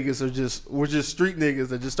these niggas were just street niggas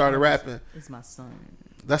that just started rapping. It's my son.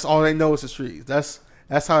 That's all they know is the streets.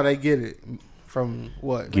 That's how they get it from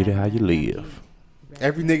what? Get it how you live.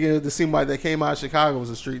 Every nigga that seemed like that came out of Chicago was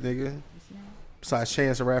a street nigga. Besides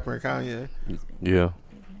Chance the Rapper and Kanye. Yeah,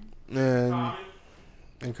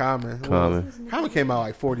 And Common. Common. Common came out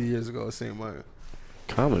like 40 years ago, it seemed like.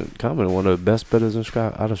 Common, one of the best bidders in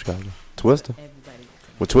Chicago, out of Chicago. Twister. Everybody.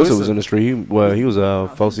 When Twister was Twister. in the street, he was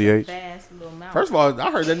 4CH. Fast little mouth. First of all,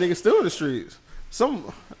 I heard that nigga still in the streets.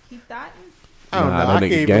 he thought I don't know. Nah, I that nigga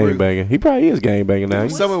can't gang even banging. He probably is gang banging now.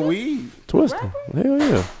 He's selling weed. Twister. Hell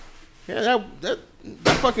yeah. Yeah, that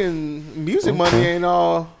fucking music money ain't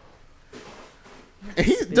all. And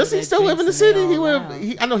does he that still live in the drinks and city? they all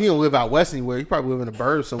loud. I know he don't live out west anywhere. He probably live in the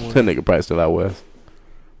burbs somewhere. That nigga probably still out west.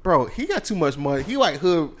 Bro, he got too much money. He like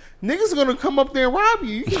hood niggas are gonna come up there and rob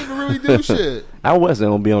you. You can't even really do shit. Out west, they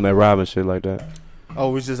don't be on that robbing shit like that.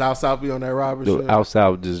 Oh, it's just out south be on that robber shit. Out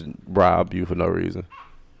south just rob you for no reason.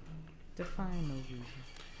 define no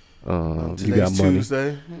reason. You Today's got money.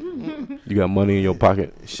 Tuesday. You got money in your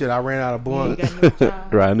pocket. Shit, I ran out of You ain't blunt. got no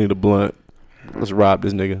job. Right, I need a blunt. Let's rob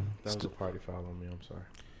this nigga. That was a party foul on me. I'm sorry.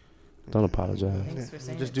 Don't apologize. Thanks for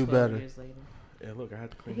saying Just it do 12 better. years later. Yeah, look, I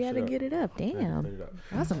had to clean You shit gotta up. get it up. I had to Damn. clean it up.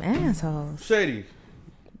 Y'all some assholes. Shady,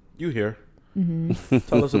 you here? Mm-hmm.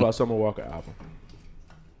 Tell us about Summer Walker album.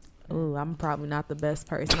 Ooh, I'm probably not the best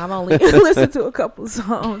person. I've only listened to a couple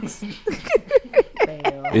songs.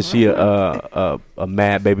 Fail. Is she a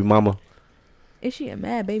mad baby mama? Is she a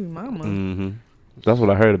mad baby mama? Mm-hmm. That's what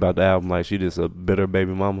I heard about the album. Like she just a bitter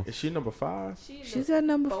baby mama. Is she number 5? She's at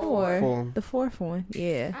number 4. Four. The 4th one.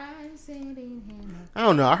 Yeah. I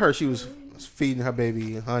don't know. I heard she was feeding her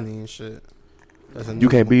baby honey and shit. That's a You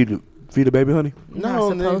can't feed a baby honey. You're No,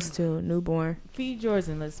 not supposed to. Newborn. Feed yours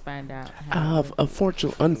and let's find out. How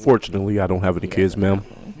Unfortunately, I don't have any kids, ma'am.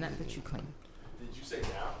 Not that you claim.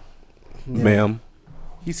 Yeah. Ma'am.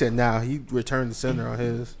 He said now he returned the sender on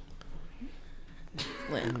his.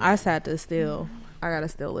 I just had to still. I gotta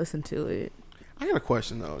still listen to it. I got a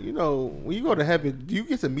question though. You know, when you go to heaven, do you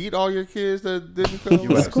get to meet all your kids that didn't come?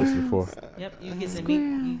 You asked this before. Yep, you get to meet.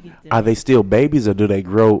 You get to Are they still babies or do they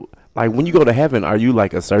grow? Like when you go to heaven, are you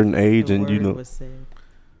like a certain age the and you word know? was said.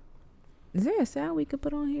 Is there a sound we could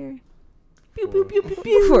put on here Pew, pew, pew, pew,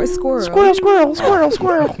 pew. for a squirrel? Squirrel, squirrel, squirrel,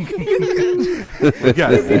 squirrel. We got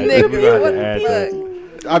to Nigga, what add the that.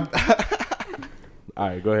 fuck? All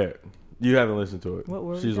right, go ahead. You haven't listened to it. What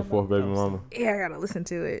were we She's a talking fourth about? baby mama. Yeah, I gotta listen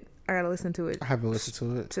to it. I haven't listened to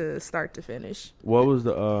it. to start to finish. What was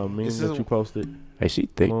the meme This that is- you posted? Hey, she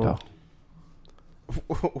thick Come on.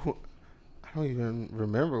 though. I don't even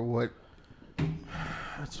remember what.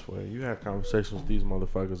 I swear, you had conversations with these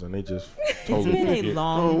motherfuckers and they just It's totally been a forget.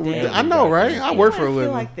 long day. I know, right? I work for a I feel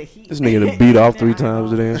living. like the heat. This nigga done beat off 3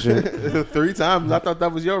 times today and shit. 3 times. I thought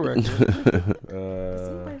that was your record. Does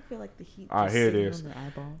anybody feel like the heat? all right, just here it sitting is. on their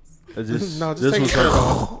eyeballs? No, just this take was your shirt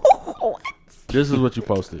off. This is what you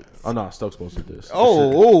posted. Oh no, Stokes posted this.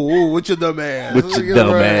 What your dumb ass? What your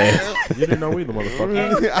dumb ass? You didn't know either,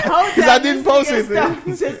 motherfucker. Because I didn't post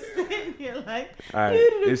anything. Just sitting here like. All right.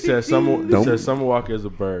 It says Summer Don't- Summer Walker is a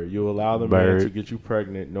bird. You allow the man Bird. to get you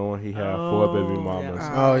pregnant, knowing he had 4 baby Oh, mamas.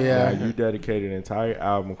 yeah. Oh, yeah. Now you dedicated an entire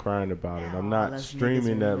album crying about it. I'm not those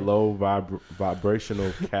streaming niggas that are low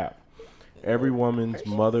vibrational cap. Every woman's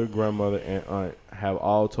mother, grandmother, and aunt have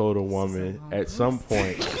all told a woman at some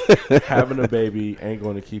point having a baby ain't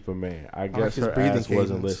going to keep a man. I guess his her breathing ass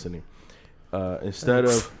wasn't cadence. listening.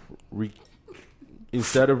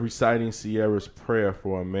 Instead of reciting Sierra's prayer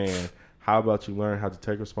for a man, how about you learn how to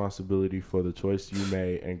take responsibility for the choice you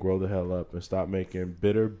made and grow the hell up and stop making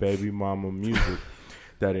bitter baby mama music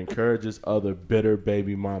that encourages other bitter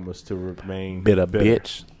baby mamas to remain Bitter bitter.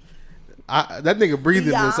 bitch. That nigga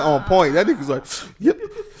breathing was on point. That nigga's like, yep.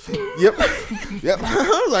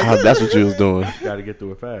 I was like, Oh, that's what you was doing. Got to get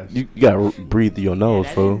through it fast. You gotta breathe through your nose,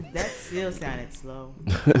 fool. That still sounded slow.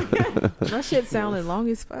 That shit sounded long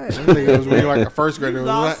as fuck. that nigga was reading like a first grader You was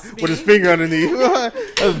lost like, me. with his finger underneath.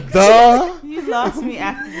 Duh. You lost me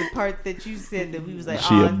after the part that you said that we was like,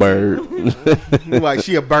 She a on bird. to. Like,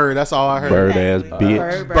 she a bird. That's all I heard. Bird ass Exactly.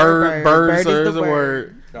 bitch. Bird, is sir, is the a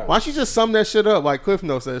word. Why don't you just sum that shit up like Cliff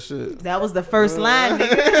Notes that shit? That was the first line,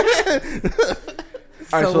 nigga.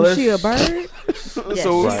 All right, So so was she a let's- bird? Yes,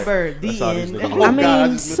 So- she's bird. The That's how these end. niggas Oh, I God, mean, I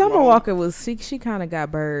just missed Summer my- Walker was she kind of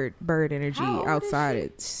got bird energy How old is outside she?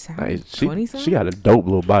 it. Hey, Twenty she something. got a dope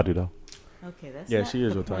little body though. Okay, that's Yeah, not she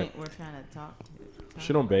is the your point type. we're trying to talk.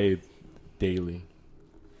 She don't bathe daily.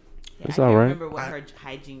 Yeah, It's I can't all right. remember what her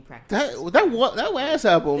hygiene practice. That last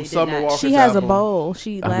album, They did Summer not- Walker's She has a album. bowl.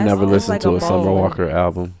 She I've lasts never it's listened like to a Summer bowl. Walker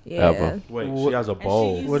album Yeah. ever. Wait, What- she has a And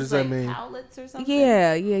bowl. she What does uses, that like, mean? Towelettes or something?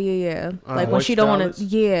 Yeah. Like when Moist she don't want towelettes? to.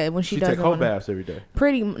 Yeah, when she She doesn't take whole want to. baths every day.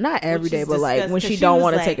 Pretty not every Which day, is but like disgusting, when 'cause she she don't was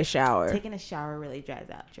want to like, take a shower. Taking a shower really dries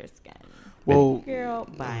out your skin. Well, Girl,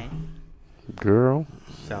 bye. Girl,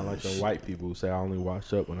 Sound like the white people who say I only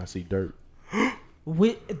wash up when I see dirt.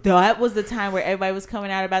 That was the time where everybody was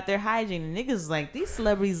coming out about their hygiene. And niggas was like, these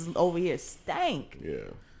celebrities over here stank. Yeah.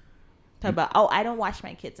 Talk about, oh, I don't wash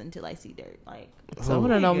my kids until I see dirt. Like, Some of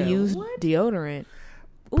them don't nigga, use what? deodorant.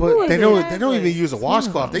 but they don't. They don't exactly. even use a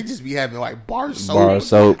washcloth. They just be having like bar soap. bar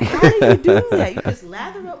soap. How do you do that? You just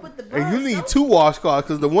lather up with the bar And you need soap? 2 washcloths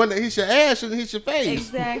because the one that hits your ass shouldn't hit your face.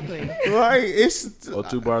 Exactly. Right? It's Or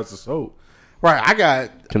 2 bars of soap. right. I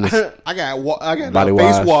got Can this- I got Body a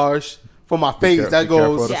face wash. wash for my face. care- That be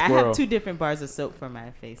careful goes. The Yeah, I squirrel. have 2 different bars of soap for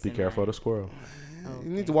my face. Be and careful of my- the squirrel. You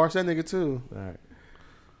need to wash that nigga too. All right.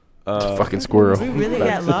 Fucking squirrel. We really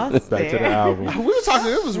got lost Back to the there. album. We were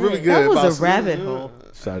talking. It was really good. That about was a rabbit hole.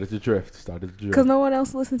 Started to drift. Because no one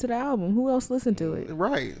else listened to the album. Who else listened to it?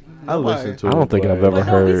 Right. I listened to I it. don't think but- I've ever But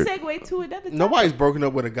no, we heard. segue to another topic. Nobody's broken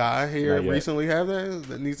up with a guy here Not yet. recently. Have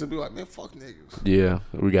that needs to be like, man, fuck niggas. Yeah,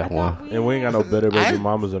 we got one. And we ain't got no bitter baby I-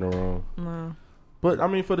 mamas in the room. No. But I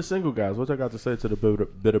mean, for the single guys, what y'all got to say to the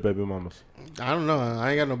bitter baby mamas? I don't know.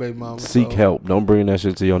 I ain't got no baby mama. Seek help. Don't bring that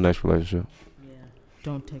shit to your next relationship. Yeah.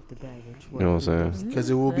 Don't take the baggage. You know what I'm saying? Because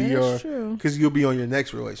it will be That's your. true. Because you'll be on your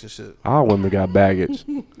next relationship. All women got baggage.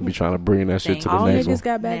 Be trying to bring that shit to the All next niggas one.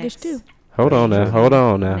 got baggage Next. too. Hold on now. Hold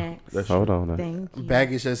on now. Next. Hold on now. Thank you.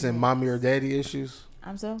 Baggage that's in mommy or daddy issues.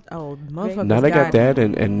 I'm so. Oh, motherfuckers Now they got that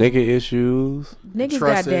and nigga issues. Niggas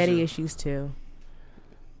Trust got daddy issue. issues too.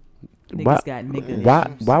 Niggas Why- got nigga Why?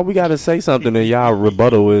 issues. Why we gotta say something and y'all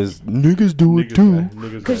rebuttal is niggas do it too?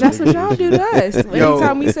 Because that's what y'all do to us. Yo.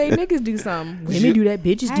 Anytime we say niggas do something, women do that,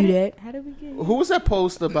 bitches How do did- that. How did we get? Who was that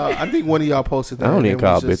post about? I think one of y'all posted that. I don't and even it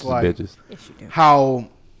call was just bitches like bitches. Yes, you do. How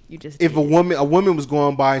You just if did. a woman was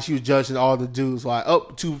going by and she was judging all the dudes like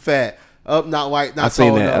up too fat, up not like not I seen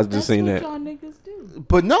tall that. I enough. just seen what that. y'all niggas do.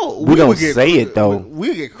 But no, We don't would get say it, though. We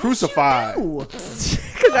would get crucified.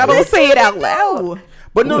 Because I don't say it out loud.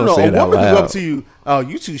 But We no, don't no, say a it out woman can go loud. up to you. Oh,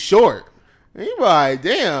 you too short. And you be like,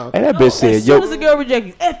 damn. Hey, that bitch said, As soon as "Yo, a girl rejects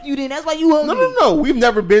you, F you then. That's why you ugly. No. We've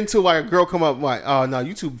never been to like a girl come up like, oh no,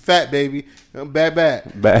 you too fat, baby. Bad.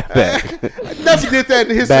 back, back, I never did that in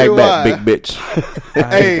the history back, of back, life. big bitch."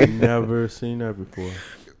 I Hey. never seen that before.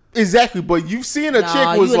 Exactly, but you've seen a No,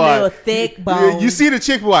 chick was you a little like thick bone. You see the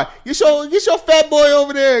chick like get your fat boy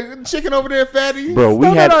over there, chicken over there, fatty. Bro, we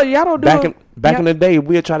No, had y'all don't do back it. in the day.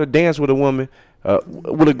 We'd try to dance with a woman,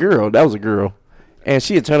 with a girl. That was a girl, and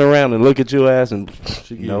she'd turn around and look at your ass and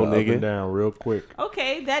She get no up and nigga. down real quick.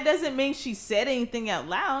 Okay, that doesn't mean she said anything out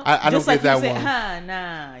loud. I don't just like get you that said, one.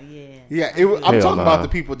 nah, yeah. Yeah, I'm Hell talking nah. about the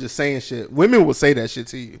people just saying shit. Women will say that shit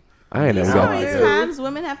to you. I ain't never How got many like times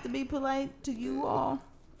women have to be polite to you all?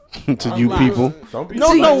 that to A you lot. people. Don't be No,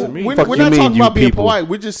 polite no, to me. we're Fuck not you mean, talking you about being people. polite.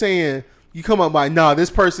 We're just saying you come up like, nah, this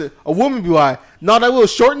person. A woman be like, nah, that little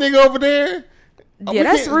short nigga over there. We Yeah,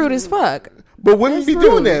 that's can't- rude as fuck. But women That's be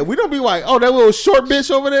doing rude. that. We don't be like, oh, that little short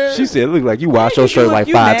bitch over there. She said, "Look like you washed Yeah, your you shirt do like if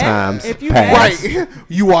you 5 mad. times." If you Pass. right.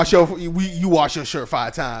 You wash your shirt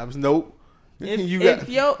 5 times. Nope.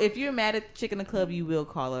 If you're mad at the chick in the club, you will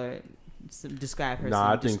call her, describe her. Nah,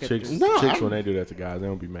 I some think chicks, descriptors. No, chicks I'm- when they do that to guys, they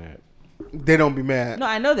don't be mad. They don't be mad. No,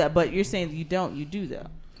 I know that, but you're saying you don't. You do though.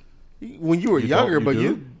 When you were You younger, don't, but you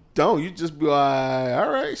you do? don't. You just be like, all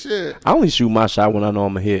right, shit. I only shoot my shot when I know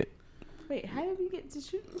I'm a hit. Wait, how did you get to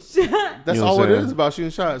shoot? That's You know all what it I'm saying? is about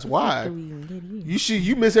shooting shots. Why? After we even get in.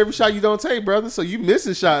 You miss every shot you don't take, brother. So you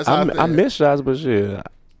missing shots. out there. I miss shots, but shit,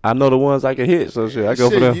 I know the ones I can hit. So shit, I go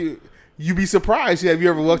for Shit, them. you be surprised. Have you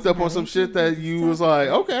ever looked up on some shit that you was like,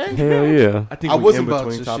 okay? Hell yeah. I think I we're wasn't in about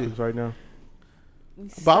between to topics shoot. right now.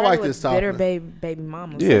 But I like Started this with bitter topic. baby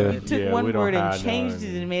mama. Yeah. You took Yeah, one we don't word and hide changed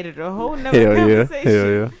none. it and made it a whole nother Hell yeah. conversation. Hell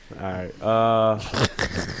yeah. All right.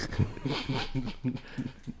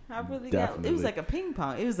 I really got. It Definitely. was like a ping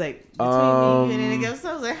pong. It was like between me and then it goes. So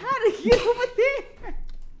I was like, how did you get over there?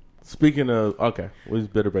 Speaking of, okay, what's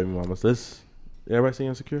bitter baby mamas? Everybody see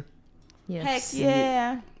Insecure? Yes. Heck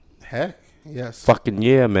yeah. Heck, yes. Fucking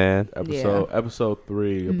yeah, man. Episode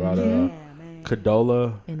 3 about Yeah, man.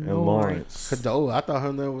 Cadola And and Lawrence. Cadola. I thought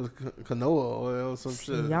her name was canola oil or some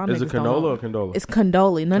shit. Y'all Is it niggas don't Canola know. or Condola? It's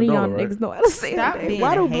Condola. None of y'all Condola, right? niggas know how to say Stop her name. being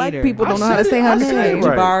Why a do black hater. people I don't know how to said- say I her said name? it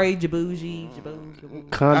right. Jabari, Jabuji, Jaboo.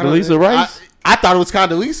 Condoleezza Rice. I thought it was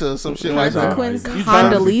Condoleezza or some shit like that. Consequences. You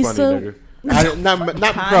trying to be funny, Condoleezza? nigga.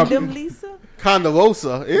 Not Condom Lisa?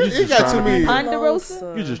 Condoleezza. It just got to trying me. to-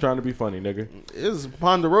 Ponderosa? You just trying to be funny, nigga. It's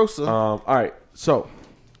Ponderosa. All right, so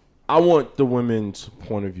I want the women's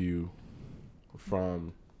point of view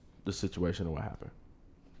from the situation of what happened.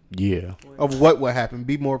 Yeah. Of what would happen?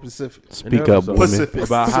 Be more specific. Speak In the up, episode, women. Pacific.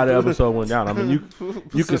 about how the episode went down. I mean,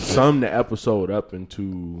 you could sum the episode up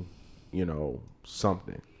into,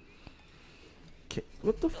 something.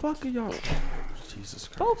 What the fuck are y'all? Jesus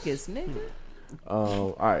Christ. Focus, nigga.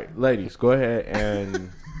 All right, ladies, go ahead and.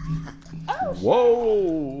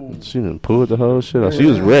 Whoa! She done pulled the whole shit out. She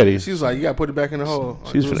was ready. She was like, "You gotta put it back in the hole."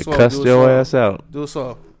 She was Do it finna slow, cuss do it your slow. ass out. Do it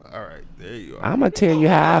slow. All right, there you are. I'm gonna tell you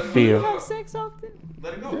how I Do you feel. have sex often?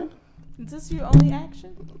 Let it go. Is this your only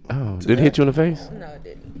action? Oh, did it hit you in the face? No, it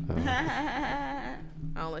didn't. I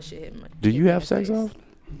don't let shit hit me. Do you have sex often?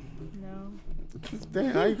 No.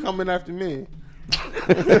 Damn, how you coming after me?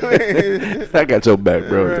 I got your back,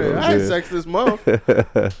 bro. Right, I had sex this month.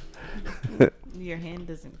 Your hand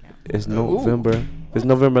doesn't count. It's November. It's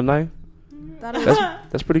November 9th. Thought it was,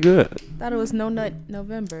 That's pretty good. thought it was No Nut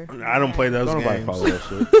November. I don't play those Don't nobody games. follow that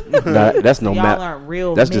shit. Nah, that's no Y'all ma- aren't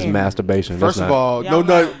real That's men. just masturbation. First That's of not- all, Y'all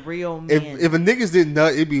no nut. aren't real men. If a niggas didn't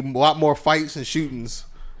nut, it'd be a lot more fights and shootings.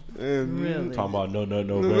 And, Really? Talking about no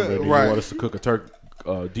November. Then Right. you want us to cook a turkey,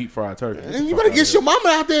 deep fried turkey. and you better get your mama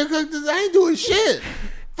out there because I ain't doing shit.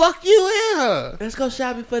 Fuck you and her. Let's go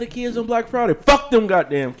shopping for the kids on Black Friday. Fuck them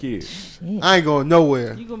goddamn kids. I ain't going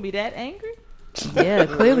nowhere. You gonna be that angry? Yeah,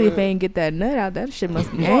 clearly if they ain't get that nut out, that shit must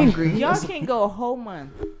be angry. Y'all can't go a whole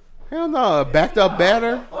month. Hell no, backed up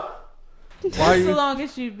batter. Why What's the you?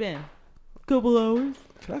 longest you've been? Couple hours.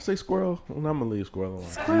 Can I say squirrel? Well, I'm gonna leave squirrel alone.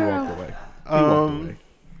 You walked away. You walked away.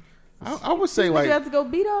 I would say You like, have to go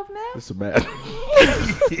beat off now? It's a matter.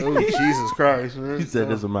 oh Jesus Christ, man. He said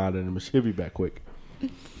there's a matter in him. She'll be back quick.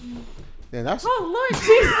 Yeah, that's Oh Lord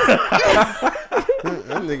Jesus!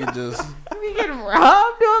 that nigga just. You getting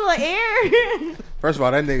robbed on the air? First of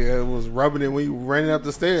all, that nigga was rubbing it when you ran up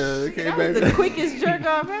the stairs. It came That was the back. quickest jerk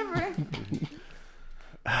off ever.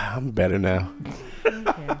 I'm better now.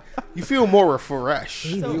 Okay. You feel more refreshed. So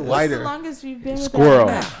You what's the lighter. longest you've been with Squirrel.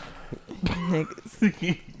 that nut?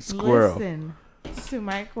 Squirrel. Listen to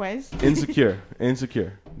my question. Insecure.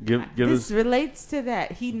 Give This us. relates to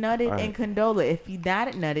that. He nutted All right. in Condola. If he not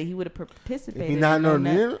nutted, he would have participated. If you not in know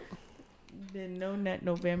no nut, nut, then no nut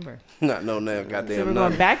November. Not no damn So goddamn we're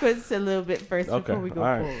going backwards a little bit first Okay. before All we go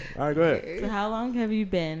right. forward. All right. Go ahead. So how long have you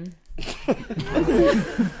been?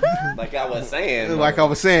 Like I was saying. like I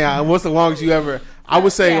was saying, what's the longest you ever? I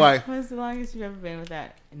would say Yeah, like what's the longest you've ever been without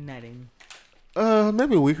nutting?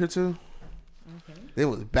 Maybe a week or two. Okay. It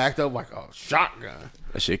was backed up like a shotgun.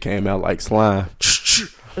 That shit came out like slime.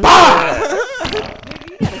 You got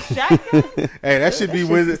a shotgun? Hey, that should be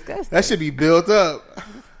that should be built up.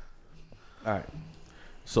 All right.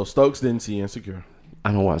 So Stokes didn't see Insecure.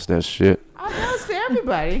 I don't watch that shit. I know it's to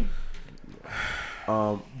everybody.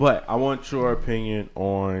 But I want your opinion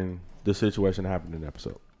on the situation that happened in the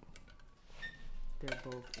episode. They're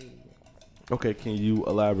both idiots. Okay, can you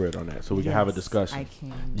elaborate on that so we can have a discussion? I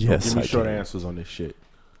can. Yes, Give me I short can. answers on this shit.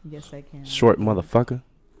 Yes, I can. Short motherfucker.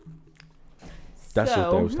 That's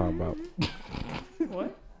So- what they was talking about.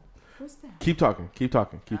 What? What's that? Keep talking. Keep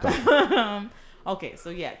talking. Keep talking. Okay, so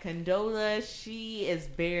yeah, Condola, she is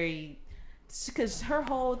very, because her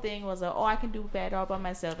whole thing was like, oh, I can do bad all by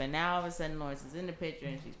myself, and now all of a sudden Lawrence is in the picture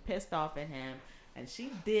and she's pissed off at him, and she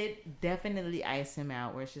did definitely ice him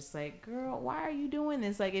out, where it's just like, girl, why are you doing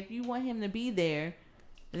this? Like, if you want him to be there,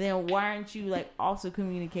 then why aren't you like also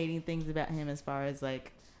communicating things about him as far as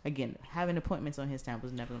like, again, having appointments on his time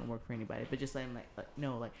was never going to work for anybody, but just letting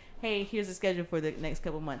like, hey, here's the schedule for the next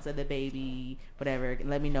couple months of the baby, whatever.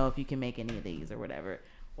 Let me know if you can make any of these or whatever.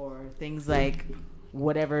 Or things like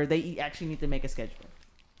whatever. They actually need to make a schedule.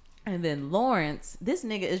 And then Lawrence, this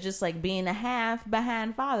nigga is just like being a half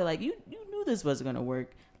behind father. Like, you knew this wasn't going to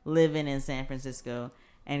work living in San Francisco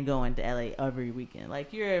and going to LA every weekend.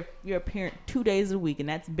 Like, you're a parent 2 days a week, and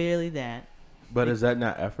that's barely that. But is that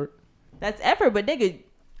not effort? That's effort, but nigga,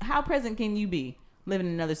 how present can you be living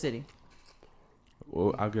in another city?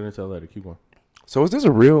 Well, I'll get into that later. Keep going. So is this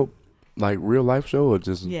a real life show or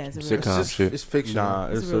just Yeah, it's a real- sitcom shit? It's fictional. Nah,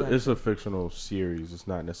 It's a real life. it's a fictional series. It's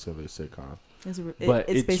not necessarily a sitcom. But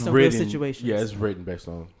it's based on real situations. Yeah, it's written based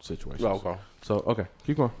on situations. Oh, okay. So, okay,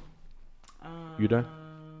 keep going. You done?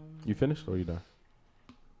 You finished or you done?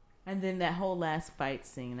 And then that whole last fight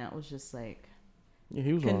scene, that was just like, Yeah,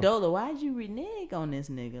 he was wrong. Condola, why'd you renege on this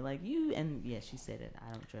nigga? Like, you, and yeah, she said it.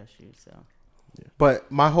 I don't trust you, so.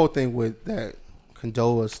 But my whole thing with that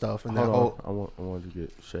Condola stuff and that Hold whole, on. I wanted to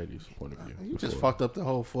get Shady's point of view. you just before. fucked up the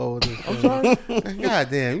whole flow of this. I'm sorry. God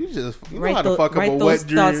damn, you know Write how to fuck up write a those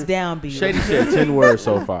wet thoughts dream. down, B. Shady said 10 words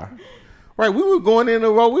so far. Right, we were going in a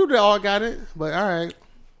row. We would all got it, but all right,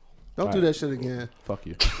 don't All do right. that shit again. Fuck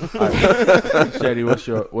you. All right. Shady, what's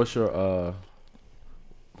your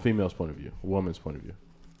female's point of view? Woman's point of view?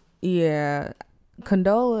 Yeah,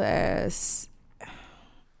 Condola as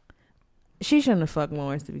she shouldn't have fucked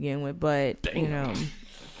Lawrence to begin with, but you know,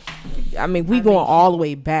 I mean, we going all the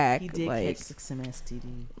way back. He did like, catch some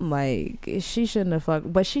STD. like she shouldn't have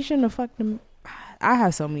fucked, but she shouldn't have fucked him. I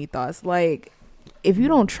have so many thoughts. Like, if you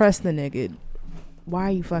don't trust the nigga, why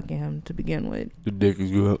are you fucking him to begin with? The dick is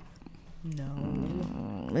good.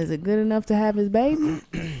 No. Is it good enough to have his baby?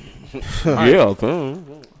 Yeah, okay.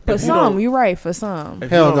 For If you some, don't- you're right. For some, If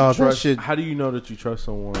Hell you don't no, that trust- shit- How do you know that you trust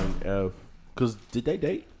someone? Because did they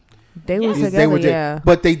date? they was Yes. together. dating, Yeah,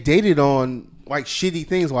 but they dated on like shitty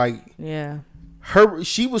things. Like yeah.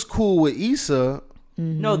 she was cool with Issa,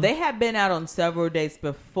 No, they had been out on several dates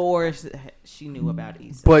before she knew about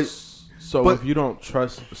Issa. but So But- if you don't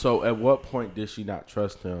trust, so at what point did she not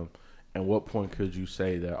trust him? And what point could you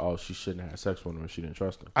say that she shouldn't have sex with him if she didn't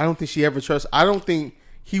trust him? I don't think she ever trusts. I don't think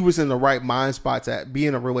he was in the right mind spot to be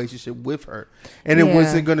in a relationship with her, and it Yeah.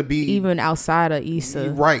 wasn't going to be Even outside of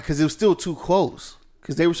Issa, right because it was still too close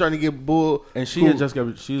because they were starting to get bull. And she who- had just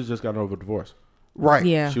gotten over divorce. right.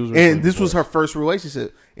 Yeah. She was And recently this was her divorced. first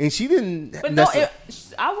relationship, and she didn't. But no,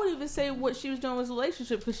 I would even say what she was doing was a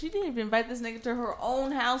relationship, because she didn't even invite this nigga to her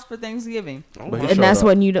own house for Thanksgiving. But he and showed that's up.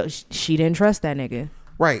 when you don't. She didn't trust that nigga.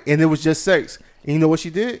 right, and it was just sex. And you know what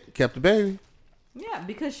she did? Kept the baby. Yeah,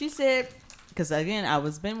 because she said, because again, I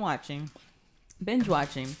was binge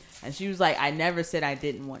watching, and she was like, I never said I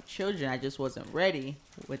didn't want children. I just wasn't ready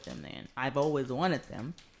with them then. I've always wanted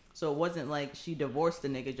them. So it wasn't like she divorced the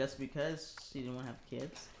nigga just because she didn't want to have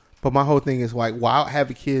kids. But my whole thing is like, why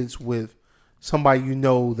have kids with somebody you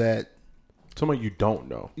know that Somebody you don't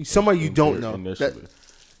know. somebody you don't know Initially. that,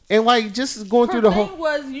 and like just going Her through the thing whole.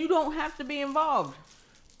 was, you don't have to be involved.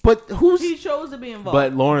 But who's He chose to be involved.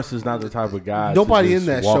 But Lawrence is not the type of guy. nobody to in just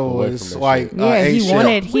that walk show away is from that like shit. Yeah, he A-Shell.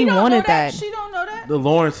 wanted. We He don't know wanted that. She don't know that. The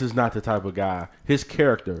Lawrence is not the type of guy. His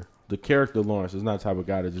character, the character Lawrence, is not the type of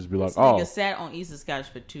guy to just be like, This nigga oh, sat on Issa's couch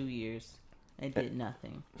for 2 years and did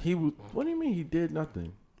nothing. he. What do you mean he did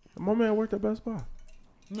nothing? My man worked at Best Buy.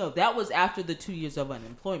 No, that was after the 2 years of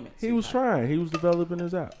unemployment. He was sweetheart. trying. He was developing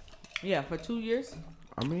his app. Yeah, for 2 years,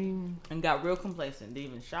 I mean, and got real complacent. Didn't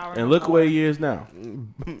even shower. and no look more. where he is now.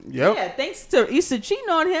 Yep. Yeah, thanks to Issa cheating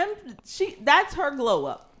on him, that's her glow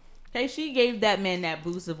up. Okay, she gave that man that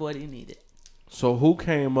boost of what he needed. So who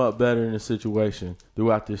came up better in the situation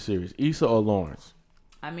throughout this series, Issa or Lawrence?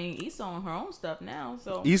 I mean, Issa on her own stuff now,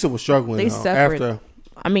 so Issa was struggling. They though, separate. after.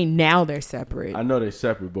 I mean, now they're separate. I know they're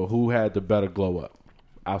separate, but who had the better glow up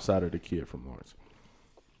outside of the kid from Lawrence?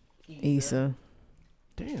 Issa.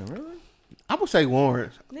 Damn, really? I would say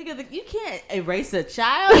Lawrence. nigga, you can't erase a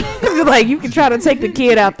child. Like, you can try to take the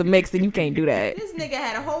kid out the mix, and you can't do that. This nigga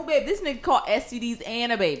had a whole baby. This nigga caught STDs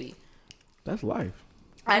and a baby. That's life.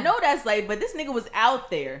 I know that's like, but this nigga was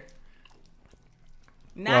out there,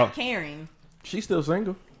 not Well, caring. She's still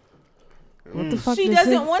single. What the fuck? She does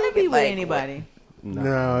doesn't it want to think be it with like? anybody.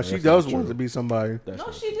 No, she that's does not want true. to be somebody. That's No,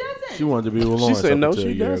 not she true. doesn't. She wanted to be with Lawrence. said up no, until she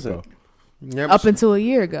a year doesn't. ago. Yeah, Up until a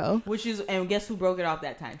year ago. Which is, and guess who broke it off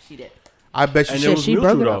that time? She did. I bet you. And she, it was she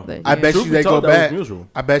mutual, broke it though. up. That I year. bet Truth you be they go told, that was back. mutual.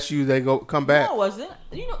 I bet you they go come back. No, it wasn't.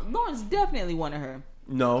 You know, Lawrence definitely wanted her.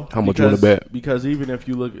 No. How much you wanna bet? Because even if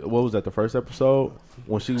you look, what was that, the first episode?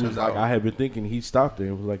 When she was like, I had been thinking, he stopped her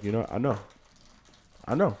and was like, you know, I know.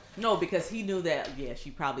 No, because he knew that, yeah,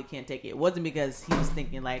 she probably can't take it. It wasn't because he was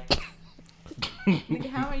thinking like, nigga,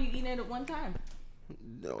 how are you eating it at one time?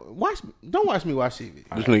 Don't watch me watch TV.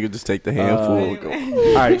 This nigga just take the handful. and go.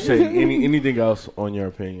 All right, Shay, anything else on your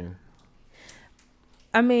opinion?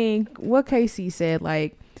 I mean, what Casey said,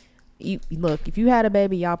 like, you look, if you had a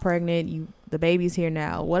baby, y'all pregnant, the baby's here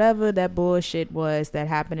now. Whatever that bullshit was that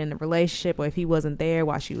happened in the relationship, or if he wasn't there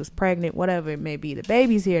while she was pregnant, whatever it may be, the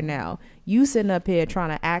baby's here now. You sitting up here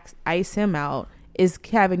trying to ice him out is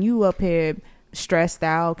having you up here stressed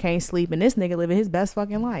out, can't sleep, and this nigga living his best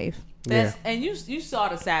fucking life. That's, and you saw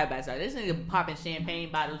the side by side. This nigga popping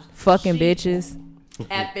champagne bottles, Fucking she bitches.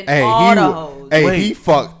 effing Hey, all the hoes. he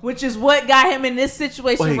fucked. Which is what got him in this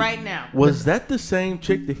situation Wait. right now. Was that the same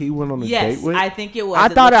chick that he went on a Yes, date with? I think it was. I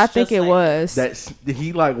It thought looks I think just it like- was. That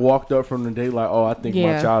he like walked up from the date like, oh, I think my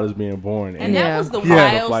Yeah. child is being born, And Yeah. that was the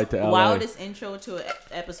Yeah. Flight to LA. wildest intro to an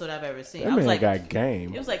episode I've ever seen. that I was man like, got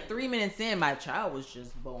game. it was like 3 minutes in, my child was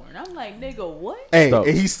just born. I'm like, nigga, what? Hey, Stokes.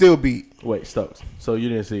 and he still beat. Wait, Stokes. So you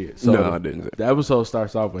didn't see it? So No, I didn't. The episode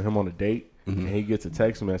starts off with him on a date, and he gets a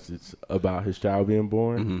text message about his child being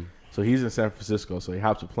born. So he's in San Francisco, so he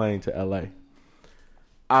hops a plane to LA.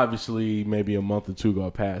 Obviously, maybe a month or two go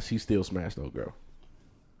past, he still smashed old girl.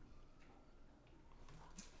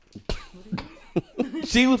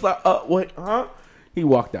 She was like, wait, huh? He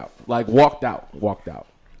walked out. Like, walked out.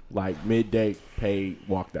 Like, mid-date, paid,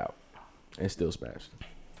 walked out. And still smashed.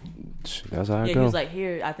 That's how Yeah, it he go. was like,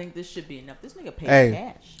 here, I think this should be enough. This nigga paid Hey.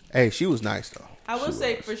 cash. Hey, she was nice though. I will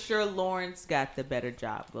say for sure Lawrence got the better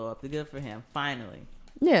job glow up. The good for him. Finally.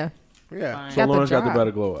 Yeah. Yeah. Fine. So Got the Lawrence got the job.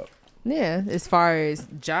 better glow up. Yeah. As far as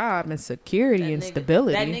job and security That and nigga-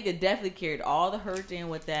 stability. That nigga definitely carried all the hurt in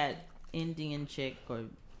with that Indian chick or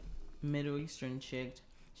Middle Eastern chick.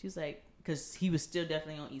 She's like, because he was still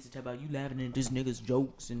definitely on Easy talk about you laughing at this nigga's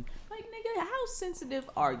jokes and like, nigga, how sensitive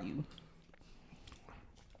are you?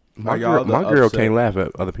 My Are y'all girl, the my girl upset? can't laugh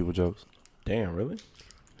at other people's jokes. Damn, really?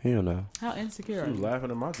 Hell no. How insecure She are was you?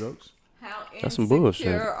 laughing at my jokes. How That's some insecure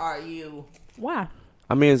bullshit. are you? Why?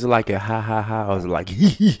 I mean, is it like a ha ha ha, or is it like hee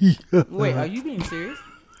hee hee? Wait, are you being serious?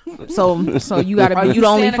 So you gotta Are be you the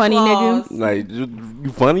only Santa funny Claus? nigga? Like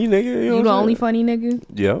you funny nigga? You, know You what the I'm only saying? funny nigga?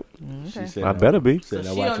 Yep. She said I that- better be. Said So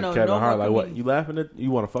that she watching don't know Kevin no Hart. more Like, what? comedians. You laughing at?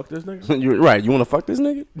 You want to fuck this nigga? You're right. You want to fuck this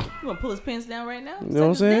nigga? You want to pull his pants down right now? You know what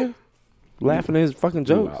I'm saying? Laughing at his fucking You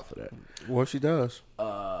jokes. out for that. Well, she does,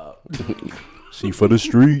 She for the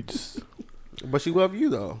streets. but she love you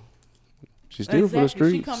though. She's still for the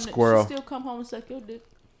streets. Squirrel. She still come home and suck your dick.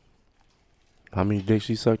 How many dicks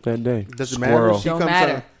she sucked that day? Doesn't Squirrel. matter. She Don't comes.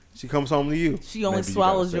 matter. She comes home to you, She only Maybe you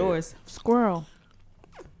swallows gotta say it. yours. Squirrel.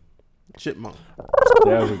 chipmunk.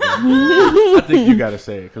 There we go. I think you gotta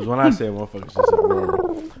say it because when I say it, motherfuckers just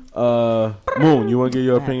ignore me. Moon, you want to give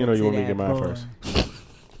your opinion or you want me to get mine first?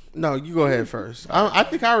 No, you go ahead first. I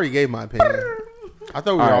think I already gave my opinion. I thought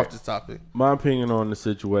we were All right. off this topic. My opinion on the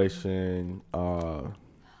situation.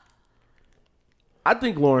 I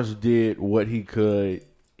think Lawrence did what he could.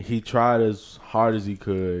 He tried as hard as he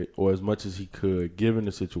could, or as much as he could, given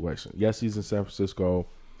the situation. Yes, he's in San Francisco.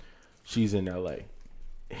 She's in LA.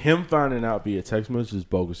 Him finding out via text message is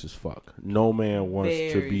bogus as fuck. No man wants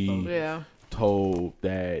to Very be bogus. Yeah. told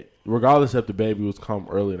that, regardless if the baby was come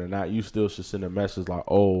early or not, you still should send a message like,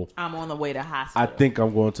 "Oh, I'm on the way to I hospital. think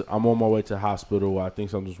I'm on my way to the hospital. I think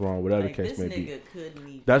something's wrong. Whatever like, the case this may nigga be." couldn't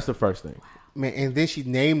even. That's the first thing. Man, and then she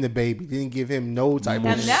named the baby. Didn't give him no type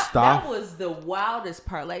And of. Stop. that was the wildest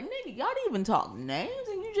part. Like, nigga, y'all didn't even talk names,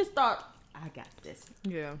 and you just thought, I got this.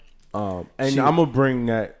 Yeah. And She- I'm gonna bring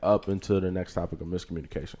that up into the next topic of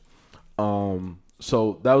miscommunication.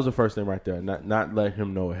 So that was the first thing right there. Not let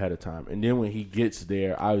him know ahead of time. And then when he gets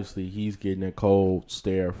there, obviously he's getting a cold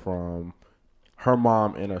stare from her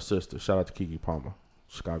mom and her sister. Shout out to Keke Palmer,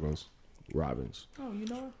 Chicago's Robbins. Oh, you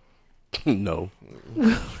know her? No.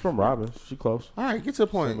 She's from Robbins. She close. All right, get to the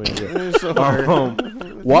point. Yeah.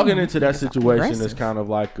 So, Walking into that situation is Aggressive. kind of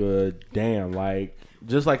like a damn, like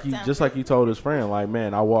just like he told his friend, like,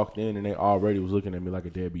 man, I walked in and they already was looking at me like a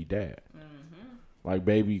deadbeat dad. Like,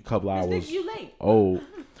 baby, couple hours You late. old.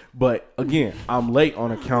 But again, I'm late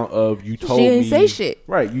on account of you told She me. didn't say shit.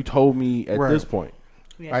 Right, you told me at Right. this point.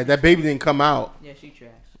 Yeah, all right, that baby didn't come out. yeah, she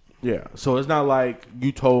trash. Yeah, so it's not like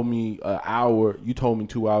you told me an hour. You told me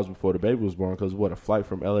 2 hours before the baby was born because what, a flight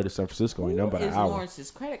from LA to San Francisco ain't nothing but an Is hour.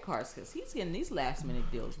 Lawrence's credit cards? Because he's getting these last minute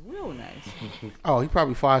deals real nice. Oh, he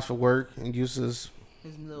probably flies for work and uses.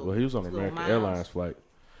 His little, Well, he was on his American little miles. Airlines flight.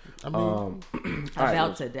 I mean, Alright.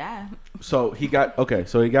 About to die. So he got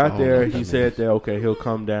there. He said that he'll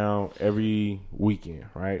come down every weekend,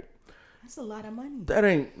 right? That's a lot of money. That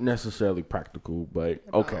ain't necessarily practical, but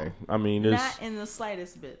okay. I mean, it's Not in the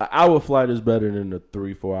slightest bit. an hour flight is better than the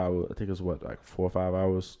 3-4 hour. I think it's what, like 4 or 5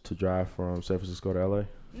 hours to drive from San Francisco to LA.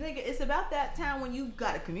 Nigga, it's about that time when you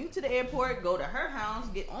gotta commute to the airport, go to her house,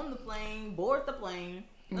 get on the plane, board the plane.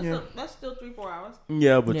 That's still 3-4 hours.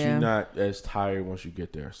 Yeah, but Yeah. you're not as tired once you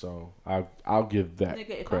get there. So I'll give that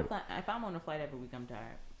Nigga, credit. if I'm on a flight every week, I'm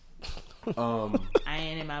tired. Um, I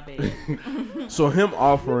ain't in my bed. so him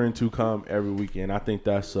offering to come every weekend, I think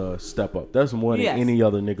that's a step up. That's more than Yes, any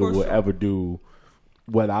other nigga for would sure. ever do,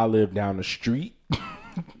 whether I live down the street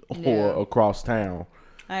or Yeah. across town.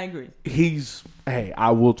 I agree.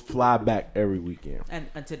 I will fly back every weekend. And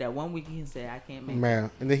until that one week he said I can't make it. man,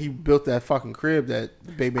 and then he built that fucking crib that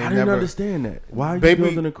the baby I ain't didn't never. understand that. Why are you Baby-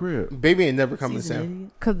 building a crib? Baby ain't never coming to He's an San.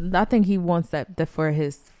 idiot. Cause I think he wants that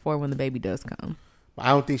for when the baby does come. I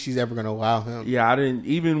don't think she's ever gonna allow him. Yeah, I didn't.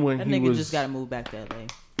 Even when That he nigga was just gotta move back to LA.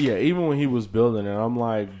 Yeah, even when he was building it, I'm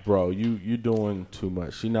like, bro, you're doing too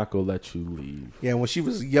much. She not gonna let you leave. Yeah, when she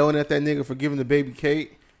was yelling at that nigga for giving the baby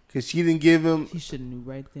cake because she didn't give him, He should have knew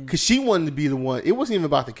right then. because she wanted to be the one. It wasn't even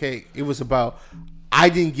about the cake. It was about I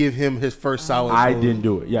didn't give him his first solid. I food. didn't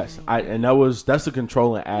do it. Yes, and that's the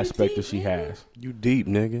controlling aspect that she has. You deep,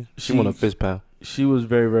 nigga. She She- want a fist pound. She was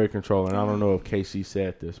very, very controlling. I don't know if KC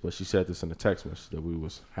said this, but she said this in the text message that we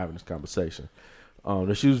was having this conversation.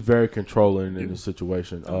 That she was very controlling in the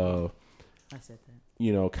situation of, I said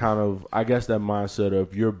that. kind of, I guess that mindset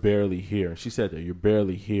of you're barely here. She said that you're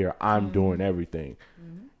barely here. I'm doing everything.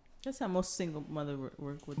 That's how most single mother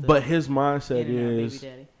work with. The But his mindset in and out is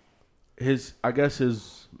baby daddy. his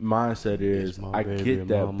mindset is my I baby get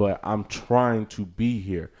that, mama. but I'm trying to be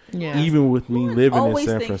here. Yeah. Even with me Lawrence living in always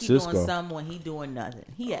San think He Francisco. doing something when he doing nothing.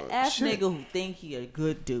 He an ass shit. nigga who think he a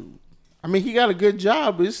good dude. I mean, he got a good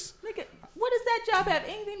job. It's Nigga, what does that job have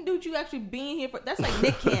anything to do with you actually being here for? That's like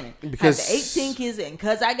Nick Cannon. Because- Has 18 kids and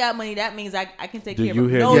because I got money, that means I can take Do care you of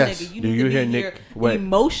hear- him. No, Yes. nigga, you Do need you to be hear here Nick- wait.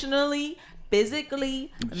 emotionally,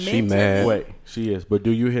 physically, She mentally. mad. Wait, she is. But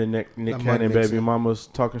do you hear Nick That might Cannon make baby sense. mamas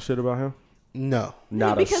talking shit about him? no.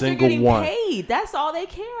 Not a because they're single getting one. paid. That's all they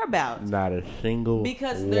care about. Not a single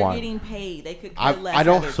Because they're one. getting paid. They could I- care less. I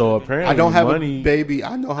don't- how their So children- apparently, I don't have money. a baby.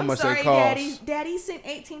 I know how I'm much sorry, they cost. Daddy. Daddy sent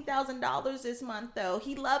 $18,000 this month, though.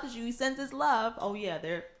 He loves you. He sends his love. Oh yeah,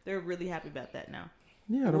 they're really happy about that now.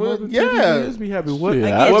 Yeah, the Well, mother yeah. is be happy. What? Yeah,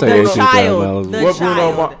 Again, I'll what take the Bruno, child, $18,000. the What Bruno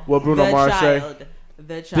child, Ma- what Bruno the Mars say? child,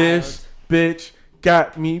 the child. This bitch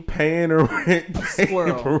got me paying her rent.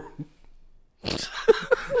 Squirrel.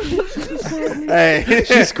 Hey,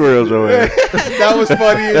 She squirrels your ass. that was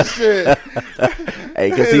funny as shit. Hey,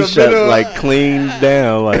 cause In he the shut middle of- like clean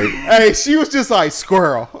down. Like Hey, she was just like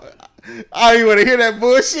squirrel. I don't even want to hear that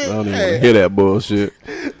bullshit. I don't even Hey, want to hear that bullshit.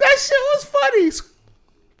 that shit was funny.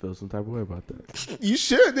 Feel some type of way about that. You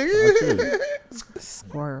should, nigga.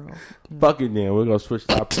 Squirrel. Fuck it then. We're gonna switch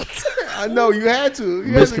topics. I know you had to.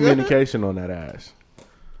 You had to go. Miscommunication on that ass.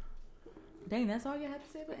 Dang, that's all you have to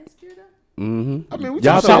say about Insecure, though? Mm-hmm. I mean, we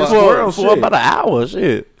Y'all talked talked about for, squirrel for shit. about an hour.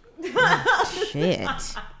 Shit. Shit.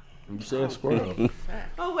 You said squirrel.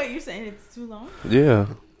 Oh wait, you're saying it's too long? Yeah.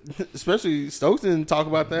 especially Stokes didn't talk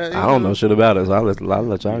about that. I don't know shit about it, so I'll let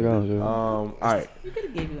y'all go. Shit. All right. We could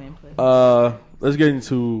have gave you input. Let's get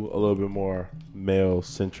into a little bit more male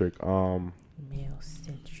centric.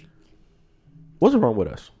 Male-centric. What's wrong with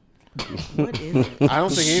us? What is it? I don't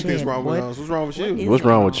think anything's Shit, wrong with what- us. What's wrong with what you? is What's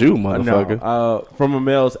wrong with you, No, motherfucker? from a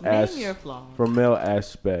male's Name as your flaws. from male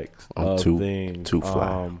aspects I'm of too- things. too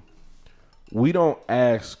fly. We don't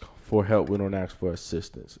ask for help. We don't ask for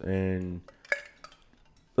assistance. And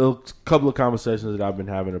a couple of conversations that I've been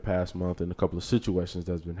having the past month, and a couple of situations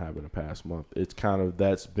that's been having the past month, it's kind of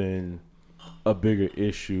that's been a bigger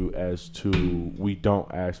issue as to we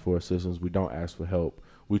don't ask for assistance, we don't ask for help,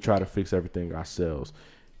 we try to fix everything ourselves.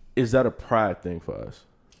 Is that a pride thing for us?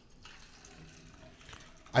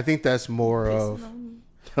 I think that's more of.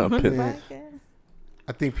 Podcast.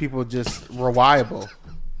 I think people just reliable.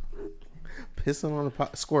 Pissing on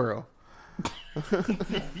a squirrel.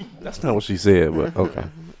 That's not what she said, but okay.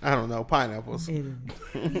 I don't know, pineapples.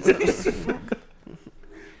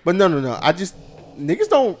 But no. I just niggas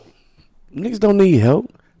don't need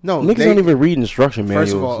help. no Niggas they- don't even read instruction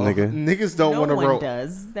First manuals, of all, nigga. niggas don't No want to one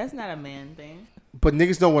does. That's not a man thing. but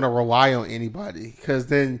niggas don't want to rely on anybody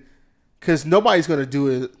because nobody's gonna do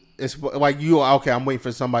it. It's like you. Okay, I'm waiting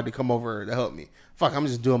for somebody to come over to help me. Fuck, I'm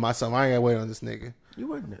just doing myself. I ain't gotta wait on this nigga. You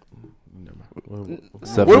wouldn't. Never mind.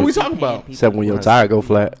 Except What are when- we talking about? Except when your tire go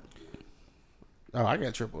flat. Oh, I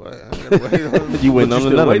got triple A. I gotta wait on- You went But on you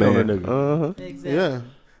still another waiting on man. the nigga. Uh-huh. Exactly. Yeah,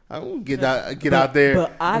 I won't get out there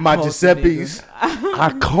but I in my called the Giuseppe's.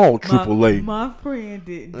 I called AAA. My friend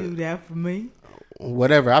didn't do that for me.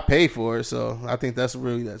 Whatever, I paid for it, so I think that's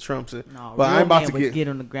really that trumps it. No, But real I ain't about man to would get get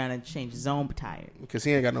on the ground and change his own tire. because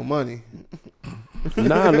he ain't got no money.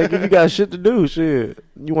 Nah, nigga, you got shit to do. Shit,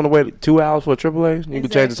 you want to wait 2 hours for a AAA? You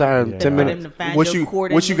can change the tire in Yeah. 10 For them minutes. to find What your you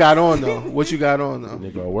coordinates. got on though? What you got on though?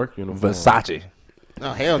 Nigga, a work uniform. Versace.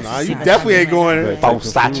 Oh hell no! You Versace. definitely ain't going. Versace.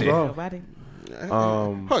 Versace. Nobody.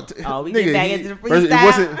 Oh, we get back into the First,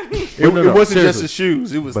 freestyle. It wasn't. It wasn't just the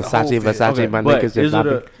shoes. It was the whole Versace, thing. Versace, Okay, my but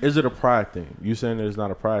niggas. is it a pride thing? You saying that it's not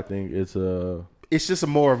a pride thing? It's a It's just a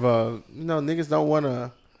more of a niggas don't want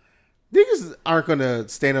to. Niggas aren't gonna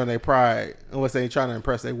stand on their pride unless they ain't trying to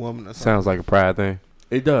impress their woman or something. Sounds like a pride thing.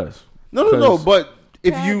 it does. No. Because- But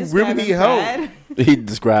if Pride you is really having need help, pride. He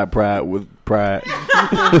described pride with pride.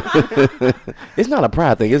 It's not a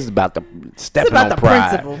pride thing. It's about the It's stepping about on the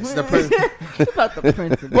pride. principle. it's the prin- It's about the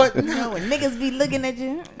principle. But- you know, when niggas be looking at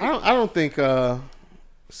you. I don't think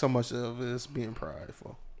so much of it is being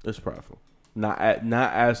prideful. It's prideful. Not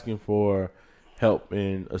asking for help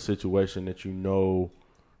in a situation that you know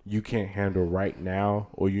you can't handle right now,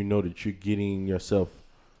 or you know that you're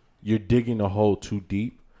digging a hole too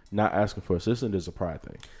deep. Not asking for assistance is a pride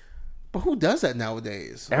thing. But who does that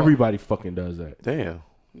nowadays? Everybody fucking does that. Damn.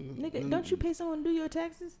 Nigga, don't you pay someone to do your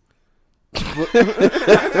taxes?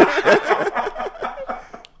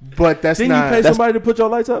 But that's Didn't not. you pay somebody to put your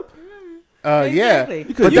lights up? Yeah. Exactly. You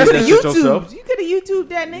You could've could done have that shit yourself. YouTubed. You could have YouTubed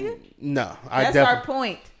that nigga. No, I That's definitely. our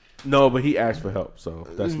point. No, but he asked for help, so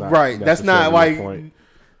that's not Right. That's not necessarily like. the point.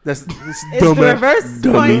 That's It's dumb the ass- reverse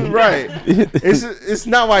Dummy. point. Right. It's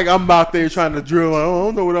not like I'm out there trying to drill. I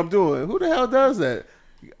don't know what I'm doing. Who the hell does that?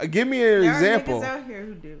 Give me an There example are niggas out here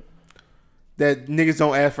who do. that niggas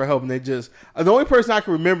don't ask for help and they just. The only person I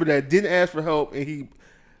can remember that didn't ask for help and he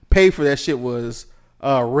paid for that shit was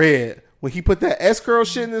Red. When he put that S curl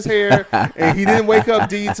shit in his hair and he didn't wake up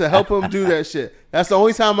D to help him do that shit. That's the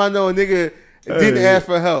only time I know a nigga didn't Hey, ask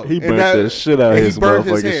for help. He And burnt that- the shit out of and he his burned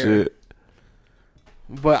his motherfucking hair. shit.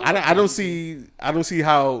 But I don't see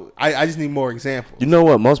how I just need more examples. You know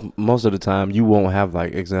what? Most of the time, you won't have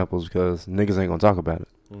like examples because niggas ain't gonna talk about it.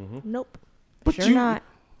 Nope. But Sure you not.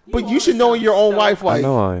 but you should know in your own life I like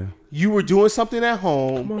know I am. you were doing something at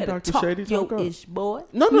home. Come on, Better Dr. talk Shady, talk your up. ish, boy.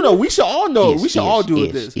 No. We should all know. Yes, we should yes, all do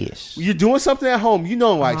yes, this. yes. You're doing something at home. You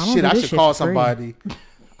know, like I don't shit. do I this should shit call for free. somebody.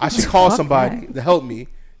 I should call Fuck somebody to help me.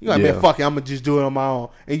 You like, Yeah. man, fuck it. I'm gonna just do it on my own.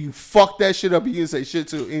 And you fuck that shit up. And you didn't say shit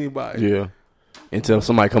to anybody. Yeah. Until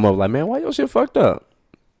somebody come up like, man, why your shit fucked up?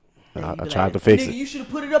 I tried to fix Nigga, it. you should have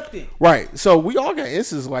put it up there. Right. So we all got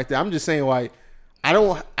instances like that. I'm just saying, like, I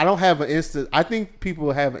don't have an instance. I think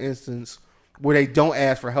people have an instance where they don't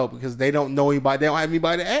ask for help because they don't know anybody. They don't have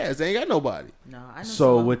anybody to ask. They ain't got nobody. No, I know So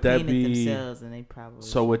someone would who that painted be- themselves and they probably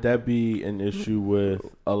So would that be an issue with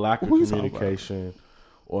a lack of Who you talking about? communication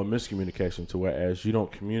or miscommunication to whereas you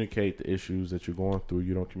don't communicate the issues that you're going through,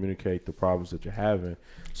 you don't communicate the problems that you're having,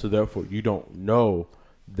 so therefore you don't know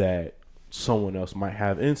that someone else might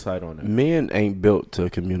have insight on it. Men ain't built to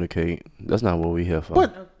communicate. That's not what we here for.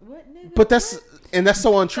 But what, nigga? but that's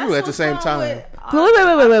so untrue at the same time. Wait.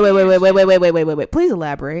 Please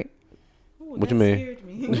elaborate. What you mean?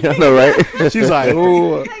 I know, right? She's like,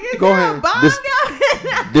 "Ooh, go ahead."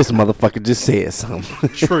 This motherfucker just said something.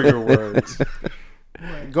 Trigger words.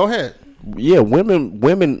 Go ahead. Yeah, women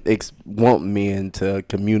want men to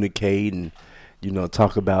communicate and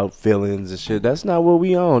talk about feelings and shit. That's not what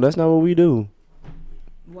we on. That's not what we do.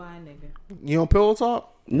 Why, nigga? You on pillow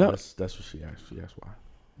talk? No, That's what she asked. She asked why.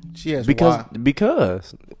 She asked because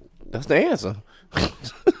why. that's the answer.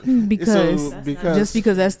 Because So, because just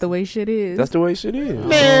because that's the way shit is. That's the way shit is.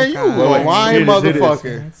 man, you God. a lying It is.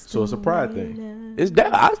 motherfucker. So it's a pride thing. It's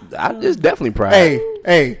it's definitely pride.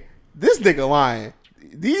 Hey, this nigga lying.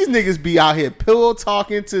 These niggas be out here pillow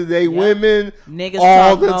talking to they women Niggas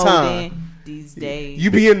all talk the golden time. these days.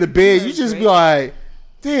 You be in the bed, you just be like,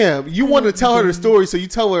 damn, you want to tell her the story, so you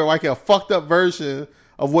tell her like a fucked up version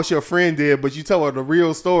of what your friend did, but you tell her the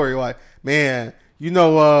real story. Like, man, you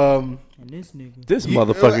know, And this nigga. This You-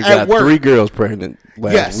 motherfucker at got work. 3 girls pregnant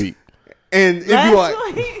last Yes. week. and it'd be Last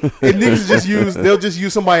like, week. and niggas they'll just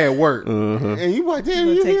use somebody at work, Uh-huh. and you like, damn,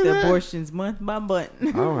 Gonna you take hear the that? abortions month by month.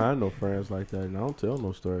 I don't have no friends like that, and I don't tell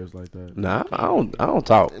no stories like that. Nah, I don't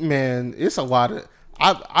talk. Man, it's a lot of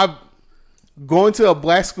I've going to a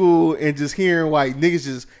black school and just hearing like niggas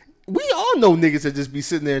just. We all know niggas that just be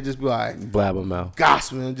sitting there and just be like Blabbermouth.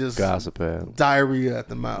 gossiping, just Gossip ass. diarrhea at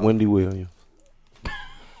the mouth. Wendy Williams.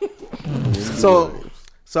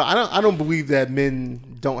 So I don't believe that men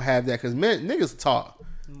don't have that because men niggas talk.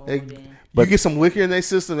 They, More than- you get some liquor in their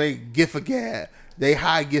system, they get for gab. They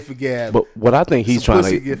high get for gab. But what I think he's Some trying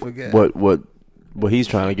pussy to get forget. what he's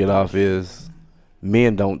trying to get off is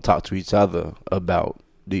men don't talk to each other about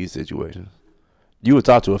these situations. You would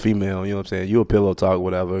talk to a female, you know what I'm saying? You a pillow talk,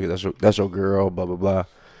 whatever. That's your girl, blah blah blah.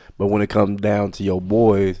 But when it comes down to your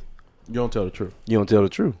boys, You don't tell the truth. you don't tell the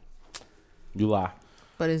truth. You lie.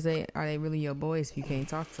 But are they really your boys if you can't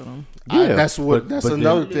talk to them? Yeah. That's But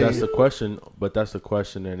another then thing. That's the question. But that's the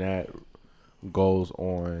question, and that goes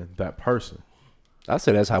on that person. I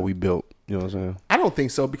say that's how we built. You know what I'm saying? I don't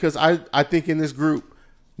think so because I think in this group,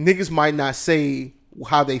 niggas might not say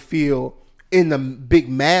how they feel in the big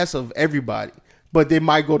mass of everybody, but they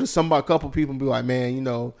might go to a couple people and be like, man, you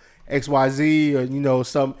know, XYZ or, you know,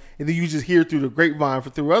 some, and then you just hear through the grapevine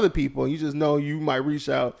through other people and you just know you might reach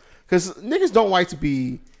out because niggas don't like to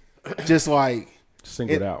be just like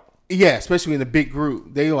Singled out. Yeah, especially in a big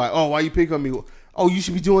group. They like, oh, why you pick on me? Oh, you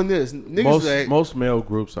should be doing this. Niggas Most male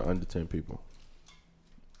groups are under 10 people.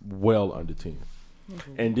 Well under 10.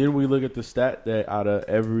 And then we look at the stat that out of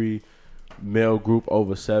every male group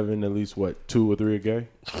over 7, at least 2 or 3 are gay.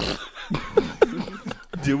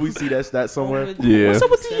 Did we see that stat somewhere? Yeah. What's up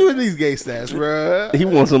with you and these gay stats, bruh? He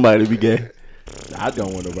wants somebody to be gay. I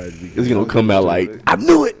don't want nobody to be gay. It's gonna come out like, I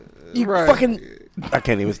knew it. You Right. fucking. I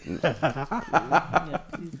can't even. Well,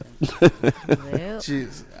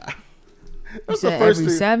 Jeez. you That's the said first every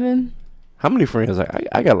thing. 7. How many friends?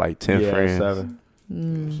 I got like 10 yeah, friends. 7.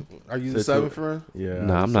 Are you the Said 7 two. friend? Yeah.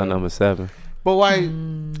 Nah, I'm not number 7. But like,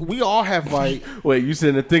 we all have like, Wait, you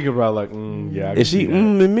sitting there thinking about like, yeah. I can Is she see that.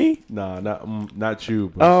 and me? Nah, not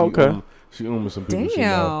you. But Oh, she, okay. She with some people she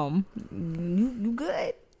know. Damn. You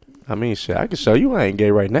good? I mean, shit. I can show you I ain't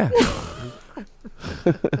gay right now.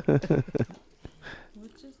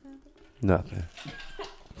 Nothing.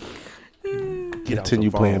 Get out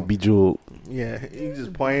Continue the playing phone. Bejeweled. yeah, you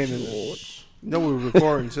just playing and you know we're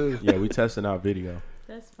recording too. Yeah, we testing out video.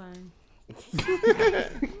 That's fine.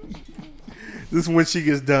 This is when she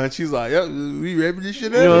gets done. She's like, yo, we wrapping this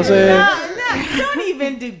shit up. You know what I'm saying? No, don't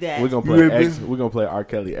even do that. We're gonna You play ready? we're gonna play R.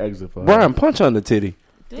 Kelly exit for her. Brian, punch on the titty.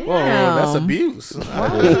 Damn. Whoa, that's Damn. abuse. What's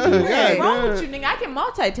Yeah, wrong with you, nigga? I can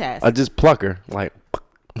multitask. I just pluck her like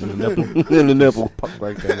in the nipple. In the nipple.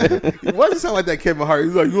 Right there. Why does it sound like that Kevin Hart?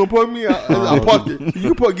 He's like, you want to put me? I'll puck it. You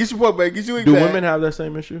can puck, get your puck back. Get your leg Do back. women have that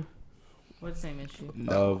same issue What's the same issue?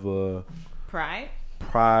 of Pride?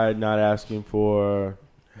 pride, not asking for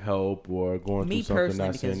help or going Me through something personally,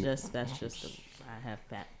 that's because in? that's just I have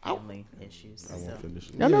family issues. I So. won't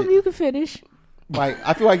finish. No, you can finish. Like,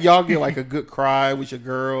 I feel like y'all get like a good cry with your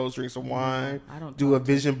girls, drink some wine, I don't do a talk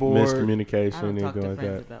vision board. Miscommunication, I don't talk anything to like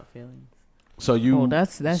friends that. about feelings. So you, Oh,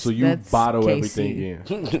 that's so you that's bottle KC. everything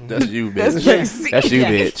in. That's you, bitch. That's Casey. That's you, Yeah,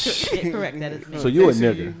 bitch. correct. That is me. So you a Casey,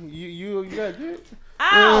 nigga. You got good.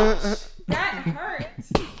 Ouch! That hurt.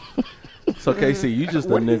 So KC, you just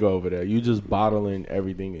a nigga over there. You just bottling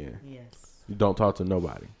everything in. Yes, You don't talk to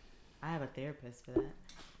nobody. I have a therapist for that.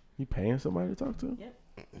 You paying somebody to talk to? Yep.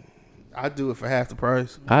 I do it for half the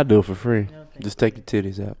price. I do it for free. No, thank Just take your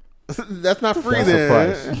titties out. That's not free That's a then.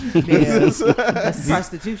 price. That's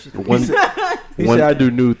prostitution. One, He one, said I do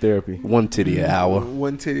nude therapy. one titty an hour.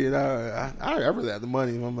 One titty an hour. I rather have the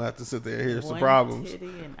money. I'm gonna have to sit there. Here's the One problems. titty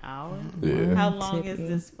an hour. Yeah. How long is Titty.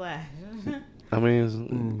 this flash? I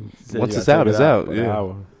mean, Said once you it's gotta out, take it's it out. for an Yeah.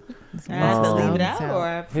 hour. I have to leave it out, Sounds or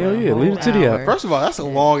out. for Hell a yeah, leave whole the titty out. hour? First of all, that's a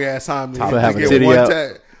long ass time to To have a get titty one out.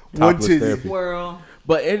 one Topless titty. therapy. Squirrel.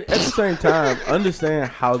 But at the same time, understand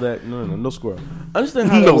how that no squirrel. Understand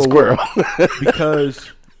how that No will squirrel. work.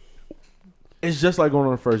 Because it's just like going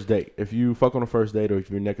on a first date. If you fuck on a first date or if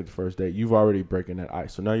you're naked the first date, you've already breaking that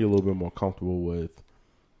ice. So now you're a little bit more comfortable with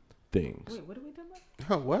things. Wait, what are we talking about?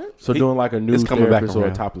 What? So doing like a nude It's coming back therapist or a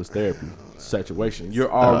around. topless therapy situation, you're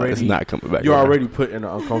It's already not coming back. you're around. already put in an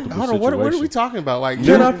uncomfortable Hold on. situation. What are we talking about? Like,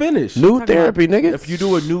 Can I finish? New therapy, nigga. If you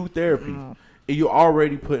do a new therapy, you're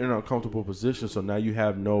already put in an uncomfortable position, so now you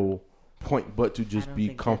have no point but to I just don't be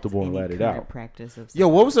think comfortable that's and any let it current out. Practice of yo,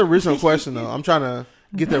 what was the original question though? I'm trying to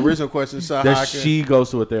get the original question. So how I That can, she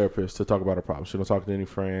goes to a therapist to talk about her problem. She don't talk to any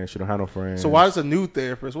friends. She don't have no friends. So why is a new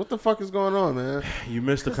therapist? What the fuck is going on, man? You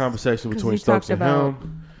missed the conversation 'Cause between you Stokes talked and about him. You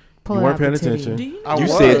pulling weren't out paying the titty. attention. Do you, I You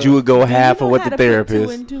was. said you would go half do of you know what how the to put two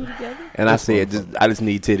therapist, and two together? and I said, I just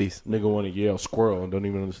need titties. Nigga want to yell squirrel and don't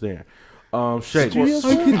even understand. Shady.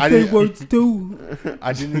 I didn't, words too.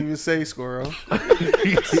 I didn't even say squirrel.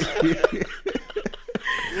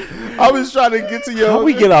 I was trying to get to your. How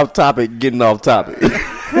we get off topic, getting off topic?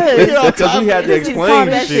 Because we had to explain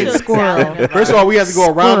That shit. shit Squirrel. First of all, we had to go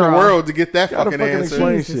around the Squirrel. world to get that Gotta fucking fucking answer.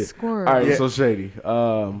 explain Jesus, shit. squirrel. All right, Yeah. so Shady.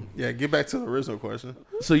 Yeah, get back to the original question.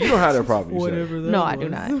 So you don't have that problem. You said. No, I do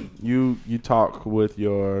not. You talk with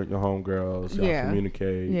your homegirls. Y'all Yeah.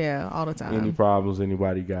 communicate. Yeah, all the Any time. problems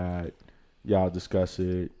anybody got, y'all discuss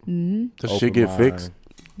it. Mm-hmm. Does Open shit get mind. fixed?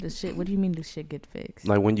 The shit. What do you mean? The shit get fixed?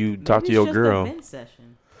 Like when you Maybe talk to it's your just a girl, vent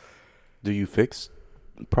session. do you fix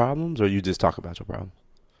problems or you just talk about your problem?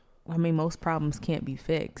 I mean, most problems can't be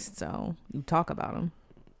fixed, so you talk about them.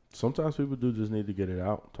 Sometimes people do just need to get it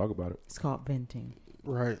out, talk about it. It's called venting.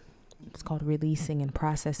 Right. It's called releasing and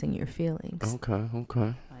processing your feelings. Okay.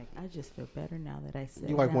 Like, I just feel better now that I said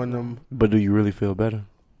You like that one of wrong. them. But do you really feel better?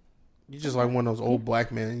 You just like one of those old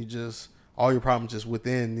black men. You just all your problems just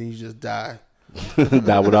within, then you just die.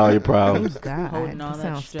 Die with all your problems. God, Holding all that that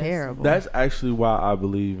sounds stress. terrible. That's actually why I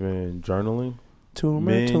believe in journaling.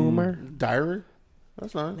 Tumor. Diary.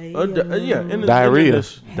 That's not Yeah, in the Diarrhea. in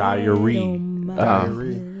this diarrhea.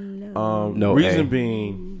 diary. No, Reason A.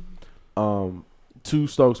 being, to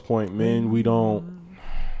Stokes' point, men, we don't.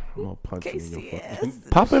 I'm gonna punch you in your fucking.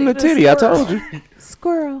 Pop in the titty. I told you.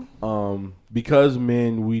 Squirrel. Because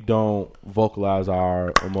men, we don't vocalize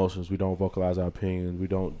our emotions. We don't vocalize our opinions. We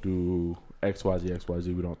don't do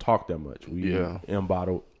XYZ. We don't talk that much. We Yeah.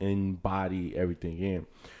 embody everything in.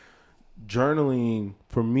 Journaling,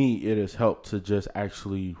 for me, it has helped to just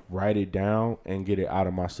actually write it down and get it out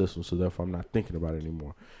of my system, so therefore I'm not thinking about it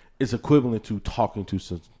anymore. It's equivalent to talking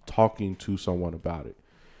to someone about it.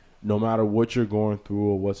 No matter what you're going through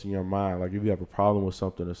or what's in your mind, like if you have a problem with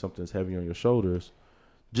something or something's heavy on your shoulders,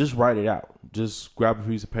 just write it out. Just grab a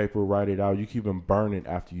piece of paper, write it out. You can even burn it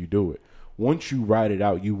after you do it. Once you write it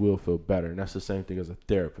out, you will feel better. And that's the same thing as a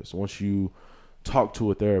therapist. Once you talk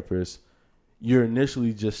to a therapist, you're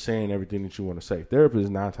initially just saying everything that you want to say. Therapists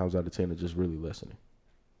 9 times out of 10 are just really listening.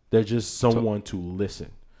 They're just someone to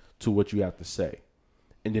listen to what you have to say.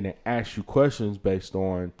 And then they ask you questions based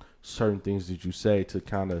on certain things that you say to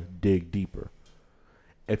kind of dig deeper.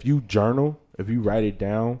 If you journal, if you write it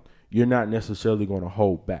down, you're not necessarily going to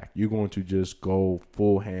hold back. You're going to just go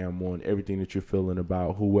full ham on everything that you're feeling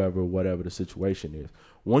about whoever, whatever the situation is.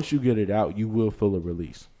 Once you get it out, you will feel a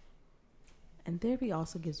release. And therapy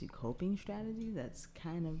also gives you coping strategies. That's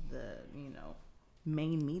kind of the,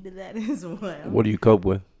 main meat of that as well. What do you cope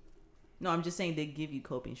with? No, I'm just saying they give you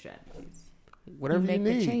coping strategies. Whatever you make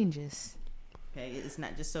the need. changes. Okay, it's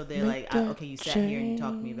not just so they're like, okay, you sat here and you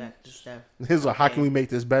talked to me about this stuff. It's like, how can we make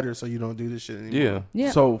this better so you don't do this shit anymore? Yeah.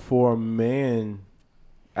 Yeah. So for a man,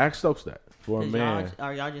 ask Stokes that. For a 'Cause man,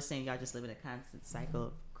 are y'all just saying y'all just live in a constant cycle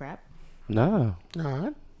of crap? Nah.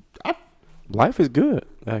 Nah, Life is good,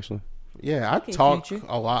 actually. yeah, I Okay, talk Future.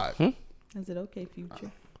 a lot. Is it okay,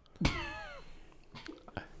 Future?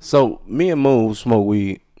 So me and Moon smoke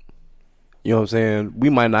weed. You know what I'm saying? We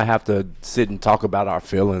might not have to sit and talk about our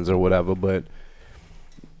feelings or whatever, but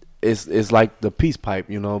it's like the peace pipe,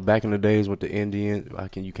 back in the days with the Indian.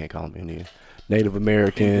 You can't call them Indian, Native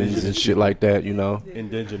Americans and shit like that.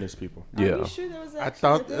 indigenous people. Are Yeah. you sure that was I actually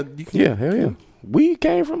thought a thing? you can, Yeah, hell yeah. We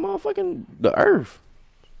came from motherfucking the earth.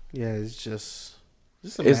 yeah, it's just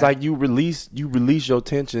It's like you release your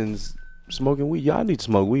tensions smoking weed. Y'all need to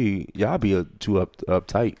smoke weed. Y'all be too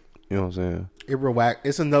uptight. You know what I'm saying?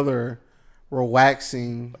 it's another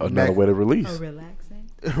relaxing Another way to Oh, release. relaxing.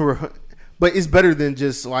 but it's better than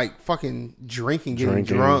just like fucking getting Drinking.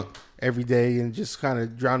 drunk every day and just kind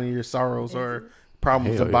of drowning your sorrows or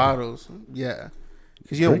problems Hell with yeah. bottles. Yeah,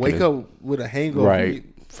 because you don't Drinking wake up with a hangover. Right.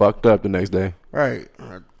 Fucked up the next day. Right.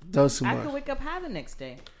 Does too I much. could wake up high the next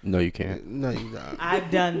day. No, you can't. No, you don't.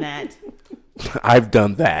 I've done that. I've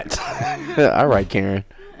done that. All right, Karen.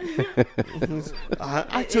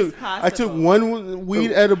 I It's took possible. one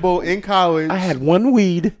weed edible in college. I had one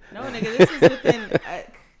weed. No, nigga, this is within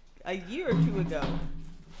a year or two ago.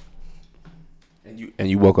 And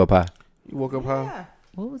you woke up high. You woke up high. Yeah.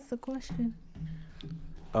 What was the question?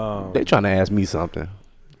 They trying to ask me something.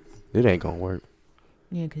 It ain't gonna work.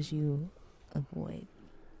 Yeah, because you avoid.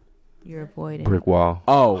 You're avoiding. Brick wall.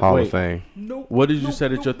 Oh, Hall wait. of Fame. What did you say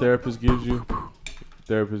that your therapist gives you?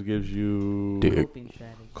 Therapist gives you Dick. Coping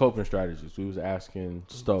strategy. coping strategies. We was asking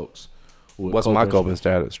Stokes. what What's my coping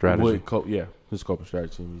strategy? His coping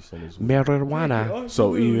strategy. He said his Marijuana.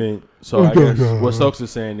 So I guess what Stokes is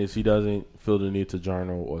saying is he doesn't feel the need to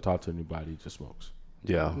journal or talk to anybody. He just smokes,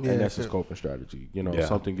 Yeah. Yeah, and that's his shit. coping strategy. You know, Yeah.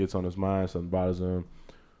 something gets on his mind, something bothers him.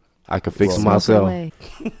 I can fix it Smoke myself. away.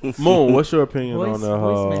 Moon, what's your opinion Voice message.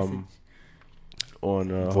 on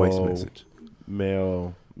the Voice whole message.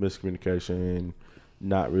 male miscommunication,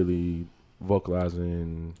 not really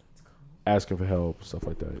vocalizing, asking for help, stuff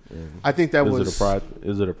like that? And I think that is was.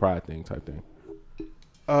 it a pride thing type thing?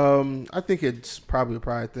 I think it's probably a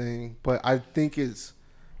pride thing, but I think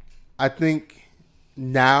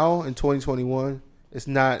now in 2021, it's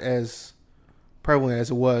not as prevalent as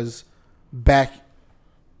it was back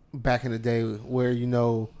in the day, where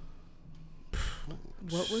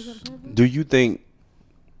What was it? Do you think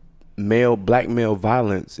black male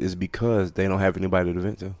violence is because they don't have anybody to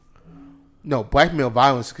vent to? no, black male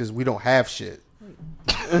violence because we don't have shit.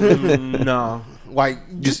 No,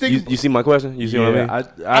 Like, just think. You see my question? You see what I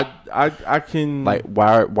mean? I can Like,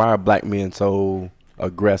 why are black men so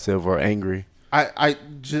aggressive or angry? I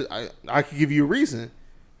could give you a reason.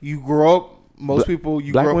 You grow up. Most people.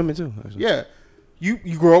 You Black grow, women too. Actually. Yeah,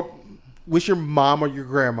 you grow up with your mom or your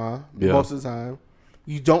grandma Yeah. most of the time.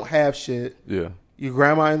 You don't have shit. Yeah. Your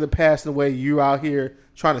grandma in the passing away. You out here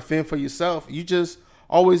trying to fend for yourself. You just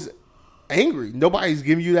always angry. Nobody's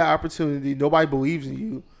giving you that opportunity. Nobody believes in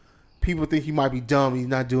you. People think you might be dumb. He's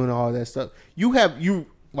not doing all that stuff.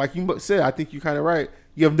 Like you said. I think you're kind of right.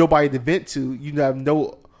 You have nobody to vent to. You have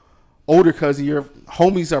no older cousin. Your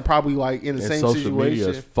homies are probably like in the and same social media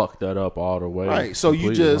has situation. fucked that up all the way. Right. So you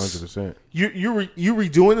completely, just 100%. you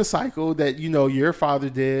redoing the cycle that your father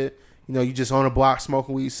did. You just on a block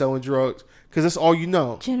smoking weed, selling drugs, because that's all you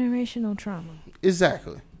know. Generational trauma.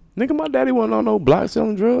 Exactly. Nigga, my daddy wasn't on no block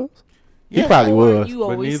selling drugs. He Yeah. probably Or was. you But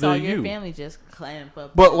always neither saw are your you. family just clamp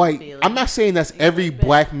up. But to like, feelings. I'm not saying that's every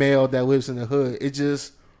black male that lives in the hood. It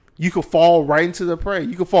just you could fall right into the prey.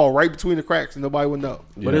 You could fall right between the cracks and nobody would know.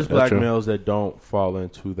 But Yeah, there's that's black true. males that don't fall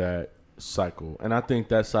into that cycle. And I think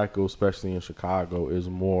that cycle, especially in Chicago, is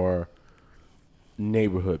more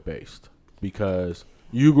neighborhood based because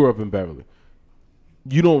you grew up in Beverly.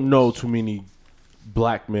 You don't know too many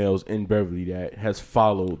black males in Beverly that has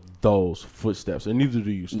followed those footsteps, and neither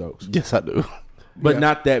do you, Stokes. Yes, I do. But Yeah.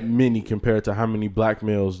 not that many compared to how many black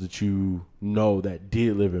males that you know that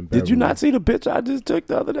did live in Beverly. Did you not see the picture I just took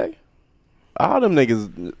the other day? All them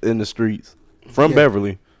niggas in the streets from Yeah.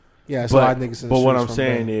 Beverly. Yeah, it's a lot of niggas. In the But what streets I'm from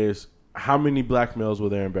saying there. is, how many black males were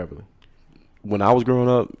there in Beverly? When I was growing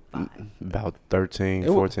up, about 13, It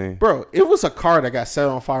wa- 14. Bro, it was a car that got set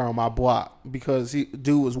on fire on my block because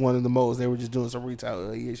dude was one of the most. They were just doing some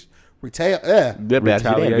retaliation. Retaliation?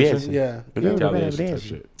 Yeah, Retaliation type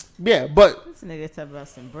shit. yeah, but This nigga talking about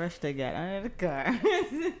some brush they got under the car.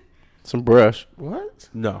 Some brush. what?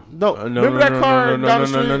 No. No, remember that car no, down no,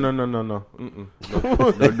 the no, street? no, no, no, no. Mm-mm.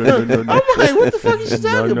 No. I'm like, what the fuck is you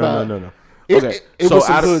talking about? No. It, Okay, it so was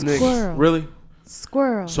some out of- hood niggas. Squirrel. Really?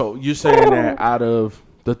 Squirrel. So you're saying that out of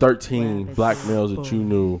the 13 black males that you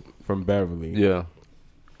knew from Beverly, Yeah.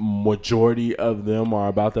 majority of them are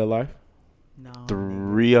about that life? No.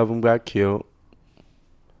 3 of them got killed.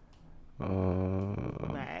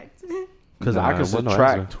 Fact. Because Nah, I can wasn't no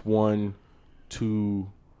subtract 1, 2,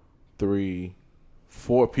 3,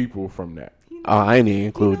 4 people from that. I ain't even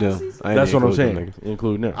include You know, them. see, I ain't That's what I'm include them saying, niggas.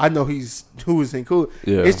 including them. I know who is included.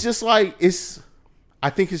 Yeah. It's just like I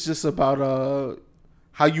think it's just about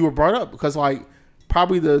how you were brought up, because like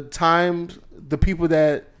probably the people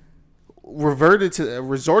that resorted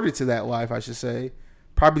to that life, I should say,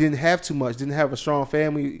 probably didn't have too much, didn't have a strong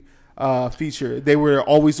family feature. They were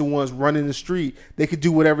always the ones running the street. They could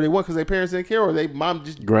do whatever they want because their parents didn't care, or their mom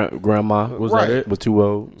just Grandma Was Right. that it? was too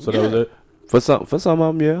old. So that was Yeah. it? For some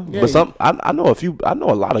of them, yeah. Yeah, But some, I know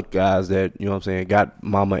a lot of guys that, you know what I'm saying, got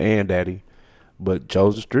mama and daddy, but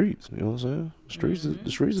chose the streets. You know what I'm saying? The streets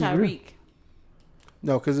is real. Tyreek.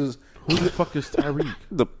 no, because it was Who the fuck is Tyreek?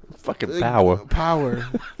 The fucking power. Power.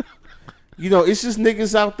 It's just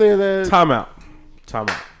niggas out there that Time out.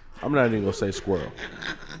 I'm not even gonna say squirrel.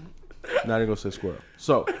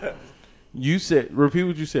 So, you said, repeat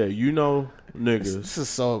what you said. You know niggas this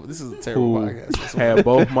is a terrible who podcast. had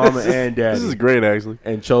both mama and This is daddy great, actually.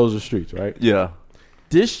 and chose the streets, right? Yeah.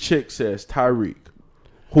 This chick says Tyreek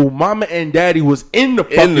who mama and daddy was in the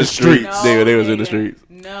fucking In the streets. No, They was in the nigga. streets.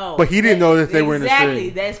 No, But he didn't know that they were in the Exactly.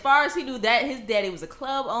 street. As far as he knew, that his daddy was a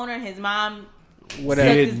club owner, and his mom Whatever.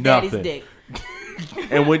 sucked Did his daddy's nothing. dick.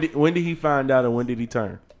 And when did he find out and when did he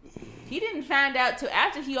turn? He didn't find out till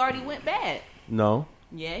after he already went bad. No.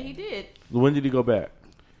 Yeah, he did. When did he go back?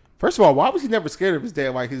 First of all, why was he never scared of his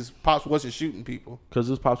dad? Like his pops wasn't shooting people. Because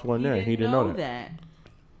his pops wasn't there. He didn't know that.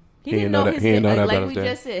 He didn't know his He didn't know dad. that Like about we his dad.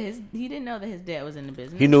 just said, he didn't know that his dad was in the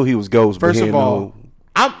business. He knew he was ghost. But First he of didn't all, know.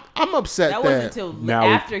 I'm upset that that, wasn't until Now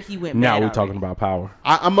we- after he went Now bad. we're talking already. about Power.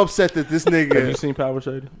 I'm upset that this Have you nigga. seen Power,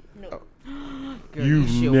 Shady? Girl, you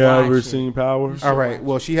should You've never watch it. seen Power? All right,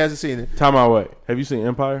 well she hasn't seen it. Time out, wait. Have you seen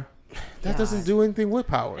Empire? That doesn't do anything with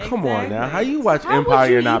power. Come on now. Exactly. How you watch How would Empire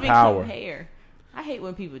you and not even Power? compare? I hate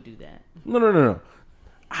when people do that. No.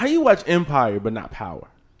 How you watch Empire but not Power?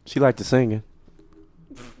 She liked the singing.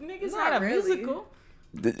 Niggas Not not a really. musical.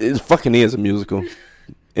 It fucking is a musical.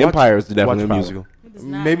 Empire is definitely a Power. musical. It is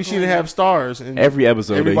not Maybe she didn't have stars. And Every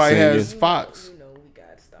episode everybody they has singing. Fox. You know we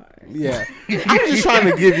got stars. Yeah, I'm just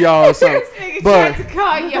trying to give y'all some. This nigga But- tried to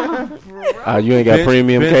call y'all, bro. You ain't got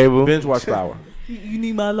premium cable. Binge watch Power. You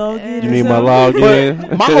need my login. You need my login.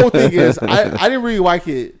 But my whole thing is, I didn't really like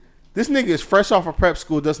it. This nigga is fresh off of prep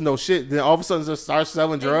school, doesn't know shit. Then all of a sudden, just starts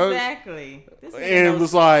selling drugs. Exactly. This nigga And it knows-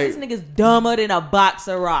 was like- this nigga's dumber than a box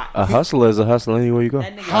of rock. A hustler is a hustler anywhere you go.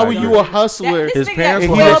 That nigga How are dumb. you a hustler? This His nigga parents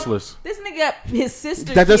got were killed. hustlers. This nigga, his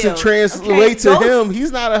sister. That doesn't killed. translate to Okay, him.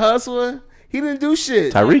 He's not a hustler. He didn't do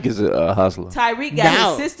shit. Tyreek is a hustler. Tyreek got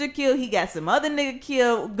Now- his sister killed. He got some other nigga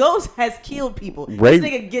killed. Ghost has killed people. Ray- This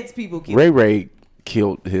nigga gets people killed, Ray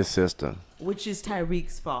killed his sister. which is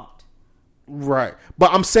Tyreek's fault. Right.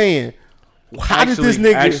 But I'm saying, how did this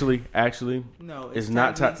nigga? Actually, No, it's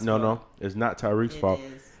not. Tyreek's No, fault. it's not Tyreek's It fault.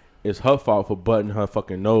 is. It's her fault for butting her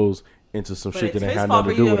fucking nose into some But shit it's that ain't his had fault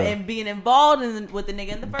nothing for to do you with her. and being involved with the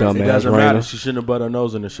nigga in the first Dumbass It place. doesn't Raina. matter. She shouldn't have butt her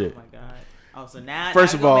nose in the shit. Oh my god. Oh, so now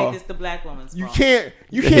First now of we gonna all, make this the black woman's You fault. can't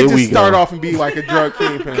Here we just start go. off and be like a drug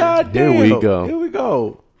kingpin. God There damn. we go. Here we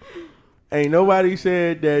go. Ain't nobody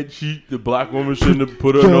said that the black woman shouldn't have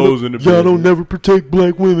put her nose in the Y'all bed. don't never protect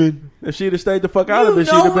black women. If she'd have stayed the fuck out of You it,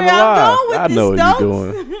 she'd know have been where I'm alive. going with I this, know what you're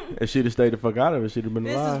Stokes. doing. If she'd have stayed the fuck out of it, she'd have been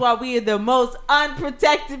This alive. is why we are the most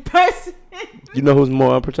unprotected person. You know who's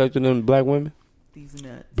more unprotected than black women? These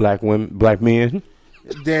nuts. Black women, black men.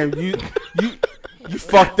 Damn, you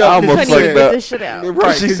fucked up. I almost 'cause Couldn't you even fucked said- get up. this shit out.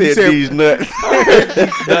 Right, She 'cause you said these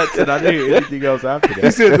nuts. nuts, and I didn't hear anything else after He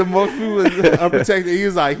that. said the most people is unprotected. He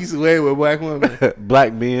was like, he's away with black women.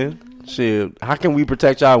 Black men. Shit. How can we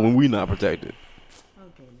protect y'all when we not protected?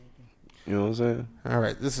 Okay, nigga. You know what I'm saying? All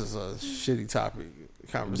right, this is a shitty topic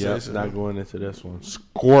Yep, conversation. not going into this one.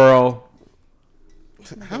 Squirrel.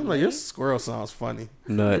 I don't know. Your squirrel sounds funny. It's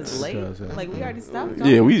Nuts. late. does, yeah. Like we already stopped.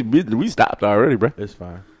 Yeah, we stopped already, bro. It's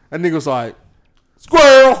fine. That nigga was like,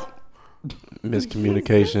 squirrel.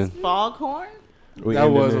 Miscommunication. Foghorn. We That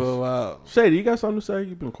ending was a this. little loud. Shady, you got something to say?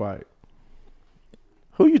 You've been quiet.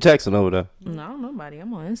 Who you texting over there? No, I don't know nobody.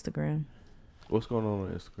 I'm on Instagram. What's going on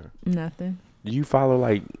Instagram? Nothing. Do you follow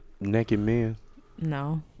like naked men?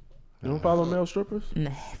 No. You don't follow male strippers? Nah,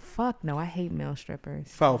 fuck no. I hate male strippers.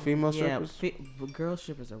 Follow female Yeah, strippers. girl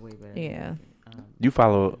strippers are way better. Yeah. You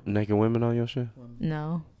follow naked women on your shit?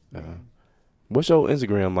 No. What's your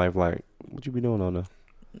Instagram life like? What you be doing on there?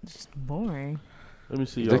 It's boring. Let me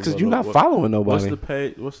see. Because you're not following What's nobody. the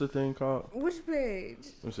page? What's the thing called? Which page?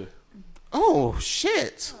 Let me see. Oh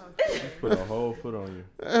shit! Put a whole foot on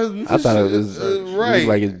you. I thought it was right.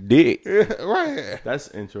 like his dick. right. That's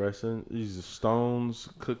interesting. These are stones,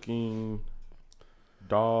 cooking,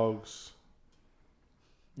 dogs.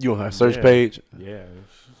 You on her search Yeah. page? Yeah,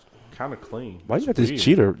 it's kind of clean. Why you got It's this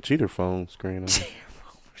weird. cheater phone screen on?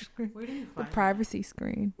 Where do you The find privacy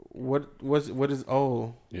screen. What is?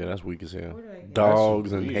 Oh, Yeah, that's weak as hell. Where do I get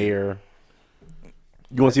Dogs and weird. hair.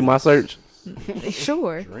 You want to see my search?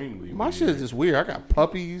 Sure. Extremely my weird. shit is just weird. I got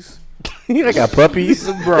puppies, I got puppies.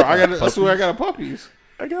 bro. I swear I got puppies.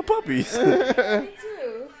 I got puppies. I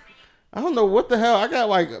don't know what the hell. I got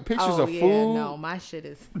like pictures Oh of yeah, food. no, my shit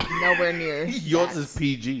is nowhere near. Yours that. is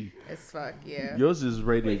PG. as fuck. Yeah. Yours is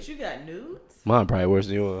rated. Wait, you got nudes? Mine probably worse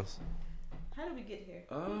than yours. How did we get here?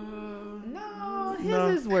 No, his No.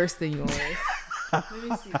 is worse than yours. Let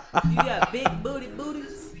me see. You got big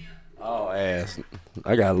booties. Oh, ass.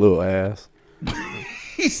 I got a little ass.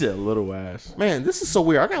 He said little ass. Man, this is so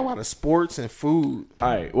weird. I got a lot of sports and food. All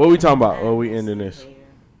right, what we talking about? What we ending this?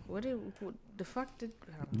 What the fuck did?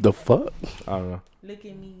 The fuck? I don't know. Look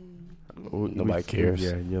at me. Nobody cares.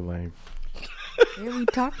 Yeah, you're lame. Yeah, we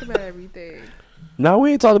talked about everything. No,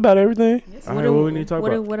 we ain't talked about everything. Yes, All right, what we need to talk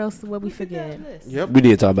about? What else? What we look at that forget? list. Yep. We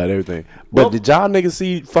did talk about everything. But Well- did y'all niggas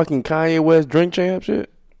see fucking Kanye West Drink Champ shit?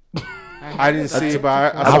 I didn't see it, but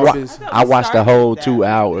I I saw wa- this. thought I we watched the started whole with that. 2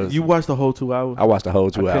 hours. You watched the whole 2 hours? I watched the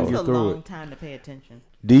whole 2 I couldn't hours. It's a get through long it. time to pay attention.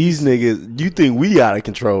 These niggas, you think we out of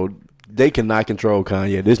control? They cannot control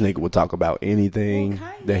Kanye. This nigga will talk about anything Well,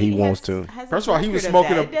 Kanye that he wants has- to. has a First of all, he was record of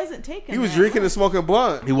smoking that. a- It doesn't take him He was that drinking long. and smoking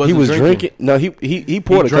blunt. He was drinking. No, he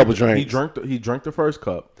poured a drank- couple drinks. He drank the first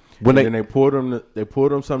cup. When Then they poured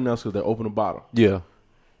him something else because they opened the bottle. Yeah,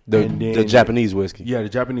 And the then- Japanese whiskey. Yeah, the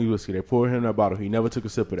Japanese whiskey. They poured him that bottle. He never took a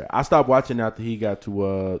sip of that. I stopped watching after he got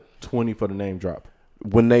to 20 for the name drop.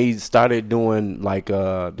 When they started doing like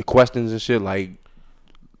the questions and shit, like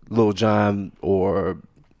Lil Jon or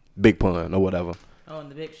Big Pun or whatever, Oh,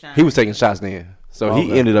 and the Big Shine. he was taking shots then. So he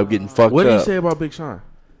Okay. ended up getting fucked What did up. he say about Big Sean?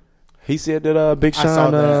 He said that Big I saw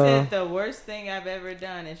Sean. that. He said the worst thing I've ever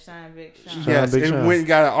done is shine Big Shine. Yes, Big and Sean. went and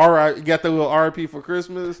got got the little RIP for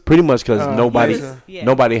Christmas. Pretty much because nobody, he was- yeah.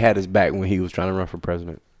 nobody had his back when he was trying to run for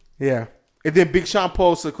president. Yeah, and then Big Sean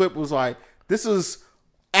posted a clip was like, "This is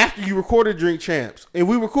after you recorded Drink Champs, and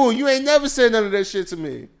we were cool. You ain't never said none of that shit to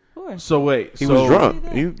me." Of course. So wait, He so, was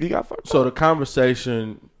drunk. He got fucked So up. the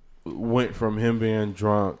conversation went from him being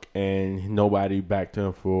drunk and nobody backed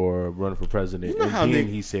him for running for president, You know and how then nigg-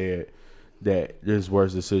 he said that his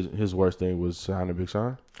worst decision, his worst thing was signing Big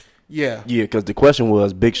Sean. Yeah, Yeah, because the question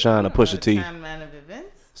was Big Sean or Pusha T. Timeline of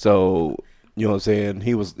events. So you know what I'm saying?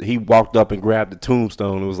 He walked up and grabbed the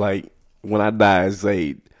tombstone. and was like, when I die,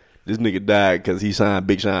 say this nigga died because he signed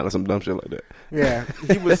Big Sean or some dumb shit like that. yeah.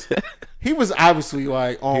 He was obviously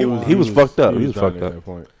like on. He was fucked up. He was done fucked at up. that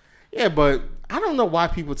point. Yeah, but I don't know why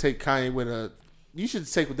people take Kanye with a. You should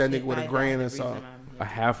take with that nigga with a grain of salt. A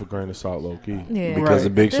half a grain of salt, low key. Yeah, Because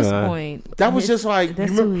of Big at this Sean. point, That was it's- just like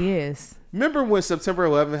that's you who remember, he is. remember when September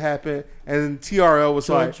 11th happened and TRL was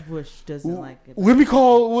like, George Bush doesn't like it. "Let me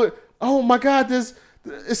call. Oh my God, there's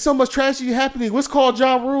so much tragedy happening. Let's call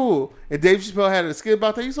Ja Rule." And Dave Chappelle had a skit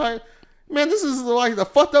about that. He's like, "Man, this is like the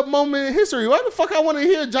fucked up moment in history. Why the fuck I want to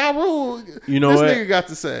hear Ja Rule? You know this what? nigga got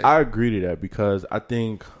to say." I agree to that because I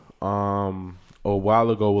think a while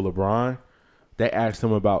ago with LeBron, they asked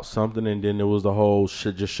him about something and then there was the whole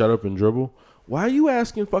shit, just shut up and dribble. Why are you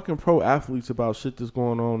asking fucking pro athletes about shit that's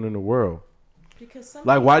going on in the world? Because some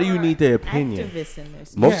Like, why do people you are need their opinion? activists in their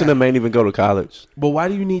space. Most Yeah. of them ain't even go to college. But why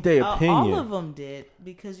do you need their opinion? All of them did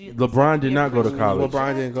because you. LeBron did not go to You're college.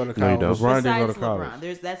 LeBron didn't go to No, you college. don't. LeBron didn't go to Besides college.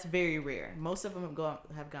 LeBron, that's very rare. Most of them have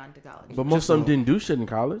gone to college. But most of them didn't do shit in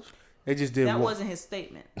college. They just did that one. wasn't his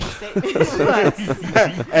statement. His statement was,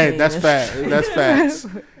 Hey, that's fact. That's facts.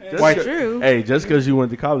 White- True. Hey, just because you went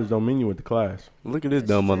to college don't mean you went to class. Look at this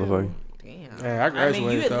dumb motherfucker. Damn. Hey, I I graduated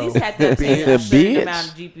mean, you at though. least had to obtain The a certain bitch. amount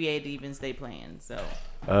of GPA to even stay playing. So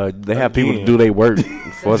They have people to Again. do their work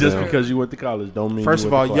for Just them. because you went to college don't mean. First you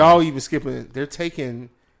of all, went to y'all class. even skipping. They're taking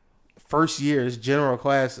first year's general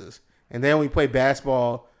classes, and they only play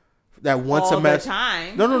basketball that one all semester. the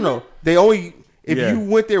time. No. They only if Yeah. you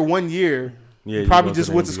went there 1 year, Yeah, you you probably go just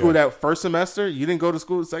the went to NBA. school that first semester. You didn't go to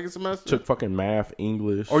school the second semester, Took fucking math,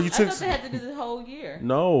 English. or you I took. thought they had to do the whole year.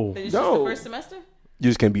 no. It's No. just the first semester. You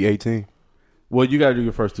just can't be 18. Well, you got to do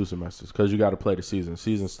your first 2 semesters because you got to play the season.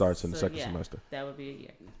 Season starts in the So, second yeah, semester. That would be a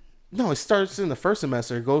year. No, it starts in the first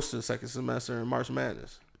semester. It goes to the second semester in March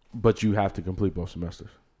Madness. But you have to complete both semesters.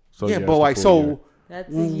 So yeah, it's but the like, full year. so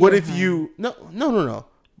That's a what year, if huh? you? No.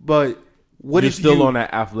 But what you're if still you? on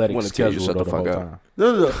that athletic Wanna tell you, schedule shut though the the whole fuck up. time?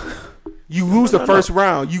 No. You lose the first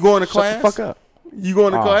round. You go into Shut class. the fuck up. You go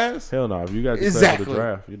into Oh, class. Hell no. If you got to Exactly. the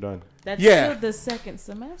draft, you're done. That's Yeah. still the second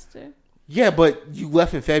semester. Yeah, but you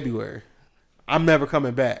left in February. I'm never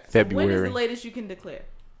coming back. When is February. the latest you can declare?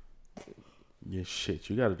 Yeah, shit.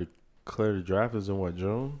 You got to declare the draft is in what,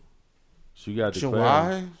 June? So you got to declare.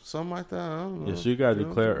 July, something like that. I don't know. Yeah, so you got to June.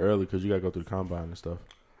 declare early because you got to go through the combine and stuff.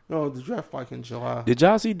 No, the draft like in July. Did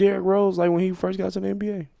y'all see Derrick Rose like when he first got to the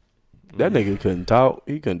NBA? That nigga couldn't talk.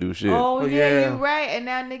 He couldn't do shit. Oh, Oh, yeah, yeah. you're right. And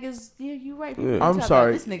now niggas, yeah, you're right. People Yeah. talk I'm about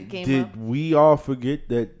sorry. This nigga came Did up. we all forget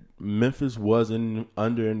that Memphis was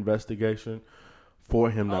under investigation for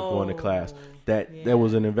him not going to class? That yeah. there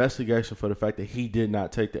was an investigation for the fact that he did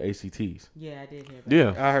not take the ACTs. Yeah, I did hear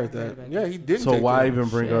about Yeah. I heard that. Yeah, he didn't. So take why that. even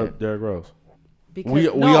bring Shit. up Derrick Rose? Because, We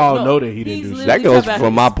all know that he didn't he's do shit. literally That goes talking about from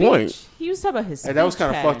his my speech. point. He was talking about his Hey, that was speech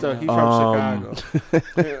kind of fucked up. He from Um,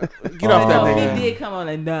 Chicago. Get off that Oh, nigga. he did come on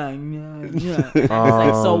and done. Yeah. It's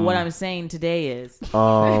like, so what I'm saying today is, That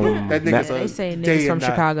That- nigga's They a say day niggas from and night.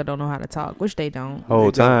 Chicago don't know how to talk, which they don't.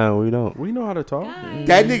 Whole time we don't. we know how to talk. guys,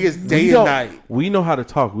 That nigga's day We and don't- night. We know how to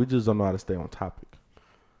talk. We just don't know how to stay on topic.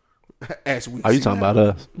 As we Are you see talking now.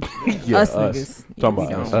 about us? Yeah, us niggas. Talking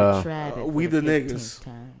Yeah, about we us. don't. we the niggas.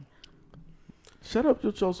 Shut up,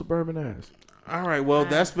 your suburban ass. All right, well,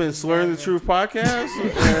 that's been Slurring the Truth podcast.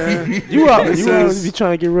 You This always is be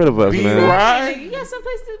trying to get rid of us, Be man. Right. You got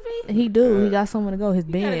someplace to be? He do. He got somewhere to go. His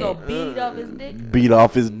You gotta go bed. beat off his dick. Beat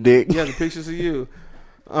off his dick. Yeah, the pictures of you.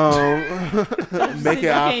 Make See,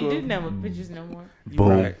 it I can't do awkward. nothing with pictures no more. Boom.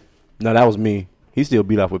 Right. No, that was me. He still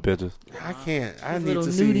beat off with pictures I can't. I His need little to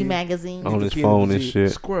nudie see. magazine. on his Nikki phone and and G.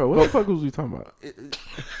 shit. Squirrel, what the fuck was we talking about?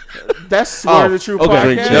 That's Slurring the Truth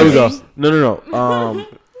okay. podcast. There we go. No.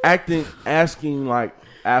 Asking like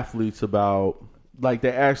athletes about, like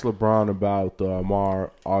they asked LeBron about the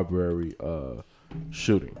Ahmaud Arbery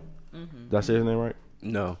shooting. Did I say his name right?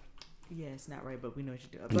 No. Yeah, it's not right, but we know what you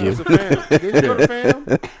do. That was a fan. Did you go to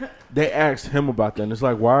fam? They asked him about that, and it's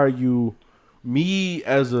like, why are you? Me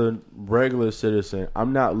as a regular citizen,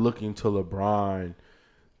 I'm not looking to LeBron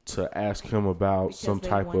to ask him about Because some they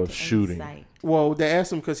type want of to shooting. incite. Well, they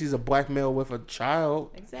asked him because he's a black male with a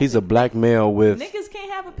child. Exactly. He's a black male with. Niggas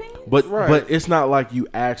can't have opinions. But Right. but it's not like you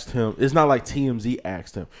asked him. It's not like TMZ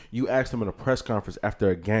asked him. You asked him in a press conference after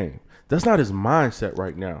a game. That's not his mindset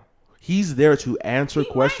right now. He's there to answer He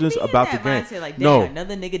questions might be in about the that game. mindset, like, damn, No,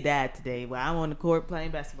 another nigga died today while I'm on the court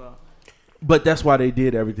playing basketball. but that's why they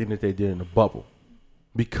did everything that they did in the bubble,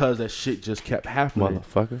 because that shit just kept happening.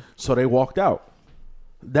 Motherfucker. So they walked out.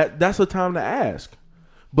 That's the time to ask.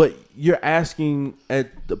 But you're asking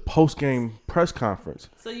at the post game press conference.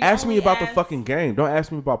 So you Ask me only about the ask- fucking game. Don't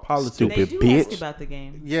ask me about politics. Stupid They do bitch. ask about the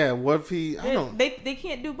game. Yeah, what if he? I don't. They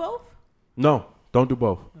can't do both. No, don't do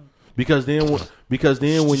both. Because then when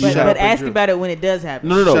you But have ask about it when it does happen.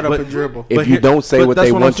 no, Shut up but, and dribble. If but you here- don't say but what that's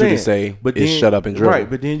they I'm want you to saying. say, but it's then, shut up and dribble. Right,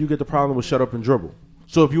 but then you get the problem with shut up and dribble.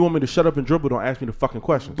 So if you want me to shut up and dribble, don't ask me the fucking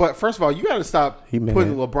questions. But first of all, you got to stop He mad.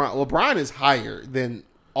 putting LeBron. LeBron is higher than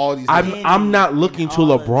all these. I'm not looking to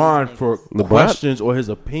all of these LeBron niggas. for LeBron- questions or his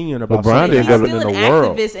opinion about LeBron something didn't He's go happening still in an the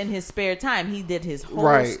world. activist in his spare time. He did his whole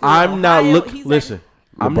Right. school. I'm not Ohio, looking. he's Listen,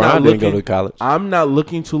 I'm LeBron not didn't looking. go to college. I'm not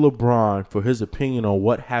looking to LeBron for his opinion on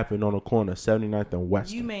what happened on the corner of 79th and Like,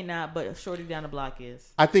 West. you may not, but shorty down the block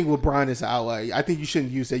is. I think LeBron is an outlier. I think you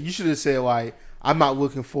shouldn't use that. You should have said like, I'm not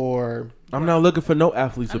looking for. I'm not looking for no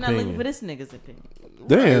athlete's I'm not opinion. looking for this nigga's opinion.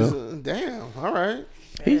 Damn. Damn. All right.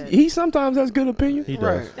 He sometimes has good opinion. He does.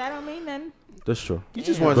 Right. That don't mean nothing. That's true. You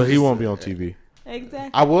just Yeah. wanted But to he just- won't be on TV. Exactly.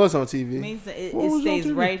 I was on It TV. means that it What was on stays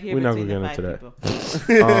TV? right here We're not between gonna the get five into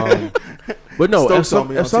people. But no, Stokes if, saw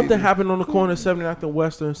me on if something TV. happened on the corner of 79th and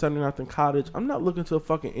Western, 79th and Cottage, I'm not looking to a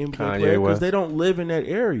fucking NBA Kanye player because West. they don't live in that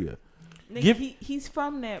area. Nigga, Give- he's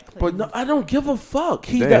from that place. But No, I don't give a fuck.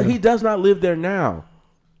 Damn. He does not live there now.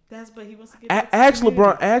 But he wants to get back to the Ask community.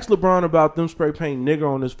 LeBron. Ask LeBron about them spray paint nigger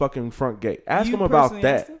on his fucking front gate. Ask You him about personally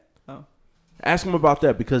asked that. him? Oh. Ask him about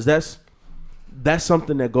that because that's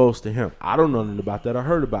something that goes to him. I don't know nothing about that. I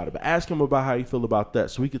heard about it, but ask him about how he feel about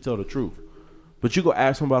that so he could tell the truth. But you go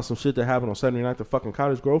ask him about some shit that happened on 79th and fucking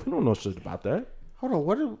Cottage Grove. He don't know shit about that. Hold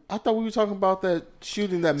on. I thought we were talking about that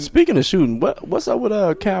shooting that. Speaking of shooting, what's up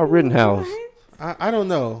with Kyle Rittenhouse? I don't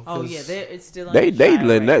know. Oh 'cause yeah, it's still on They the trial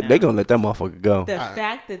letting right that they now. gonna let that motherfucker go. The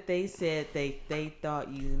fact that they said they thought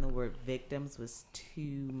using the word victims was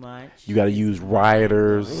too much. You got to use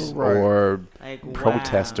rioters Right. or like wow.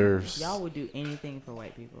 protesters. Y'all would do anything for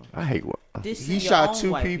white people. I hate what. Dissing he your shot own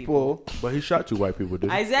two white people. But he shot two white people,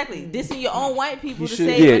 didn't he? Exactly, dissing your own white people He to should-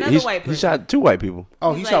 save Yeah, another white he person. shot two white people.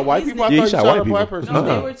 Oh, He's he shot like, white these people. I niggas- thought Yeah, he shot a black person. No,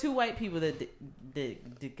 Uh-uh. they were two white people that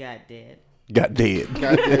got dead. Got dead.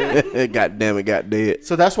 Goddamn. God damn it, got dead.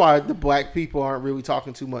 So that's why the black people aren't really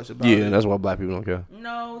talking too much about it. Yeah, that's why black people don't care.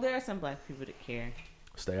 No, there are some black people that care.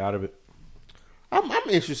 Stay out of it. I'm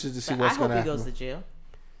interested to see But I what's hope going to he goes happen. to jail.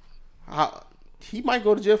 He might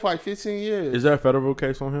go to jail for like 15 years. Is there a federal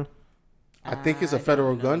case on him? I think it's a I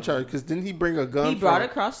federal don't gun know. charge because didn't he bring a gun? He brought from- it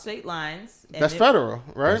across state lines. and That's it- federal,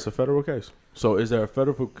 right? It's a federal case. So is there a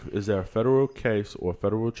federal case or a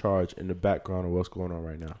federal charge in the background of what's going on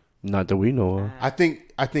right now? Not that we know of. I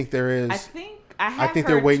think there is. I think think heard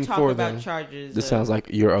they're waiting talk for about them. charges. This sounds like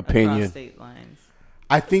your across opinion. state lines.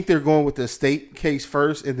 I think they're going with the state case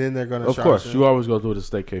first, and then they're going to Of charge course, him. you always go through the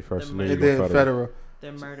state case first, and then you and go then federal. federal.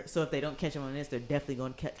 They're murder. So if they don't catch him on this, they're definitely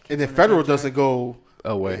going to catch. And then him on federal the gun doesn't charge. go.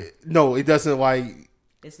 Away. No, it doesn't like.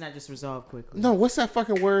 It's not just resolved quickly. No, what's that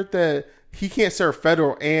fucking word that he can't serve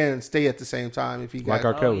federal and stay at the same time if he got. Like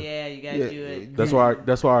R. Oh Kelly. yeah, you gotta Yeah. do it.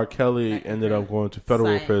 That's why R. Kelly Like ended up going to federal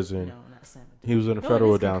Silent- prison. No, not silent. He was in a No, it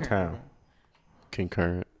federal is concurrent downtown. then.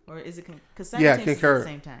 Concurrent. Or is it? Because Yeah, at the concurrent.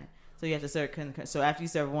 same time. So you have to serve. So after you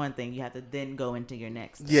serve one thing, you have to then go into your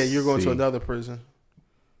next. Yeah, you're going See. to another prison.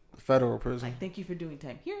 Federal prison. Like, thank you for doing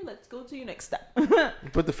time. Here, let's go to your next step.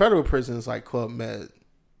 But the federal prison is like Club Med,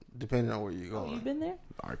 depending on where you're Oh, going. you been there?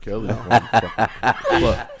 R. Kelly.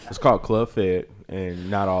 It's called Club Fed, and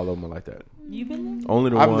not all of them are like that. You been there?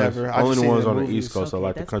 Only the I've ones. never. I've Only the seen ones the on the movies. East Coast are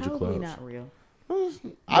like the that's country probably clubs. not real. No,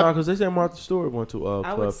 because they said Martha Stewart went to I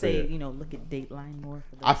Club would say, Fed. look at Dateline more.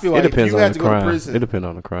 For I feel It like if depends you on had the to go to crime. prison, It depends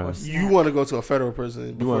on the crime. you want to go to a federal prison.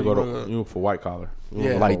 You before want to go wanna to for white collar. You Yeah.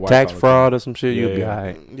 wanna go Like white tax collar fraud crime. or some shit, you'll be Yeah.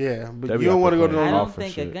 alright. Yeah, but They be you don't out want to there go to I no. don't for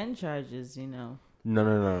think a shit. gun charges, No.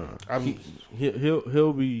 I'm-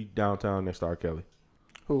 He'll be downtown next to R. Kelly.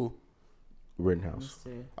 Who? Rittenhouse.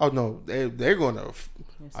 Mr. Oh no, they're going to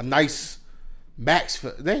a nice max.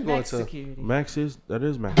 They ain't going Max to security. Max is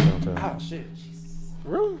Max downtown. shit.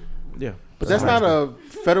 really. Yeah, But that's not a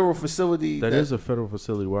federal facility. That is a federal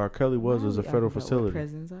facility. Where R. Kelly was is a federal facility.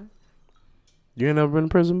 Prisons are? You ain't never been in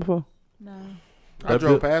prison before? No. I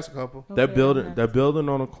drove past a couple. That building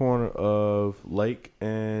on the corner of Lake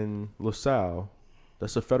and LaSalle,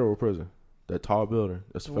 that's a federal prison. That tall building,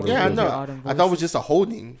 that's a federal Yeah, I prison. know. I thought it was just a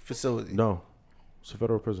holding facility. No, it's a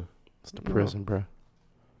federal prison. It's the prison, bro.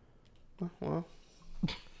 Well,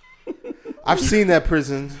 I've seen that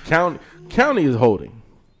prison. County is holding.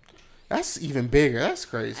 That's even bigger. That's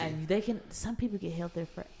crazy. And some people get held there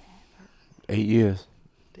for 8 years.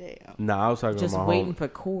 damn. Nah, I was talking Just to my waiting homie. for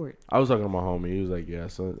court. I was talking to my homie. He was like, "Yeah."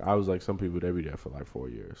 So I was like, "Some people they be there for like 4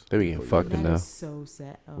 years." They be getting 4 fucked years. in That there. is so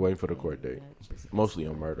sad. Oh, Waiting for the okay, court date. that just- Mostly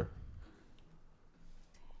on murder.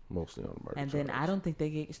 Mostly on murder. And then I charges. don't think they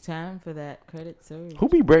get time for that credit served. Who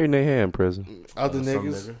be braiding their hair in prison? Other Some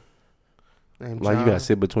niggas. nigga. named Like you John. gotta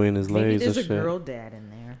sit between his Maybe legs and there's a shit. girl dad in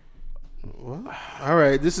there. Well, all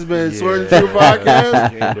right. This has been Yeah. Swear the Truth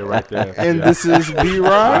podcast, Yeah, they're right there. and Yeah. this is B. I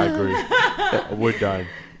Rod. agree. We're done.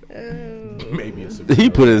 Maybe it's a He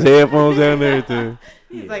put his headphones down and everything.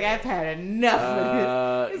 He's like, I've had enough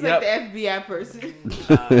of this. He's like the FBI person.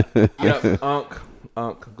 Yep.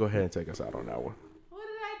 Unc, go ahead and take us out on that one. What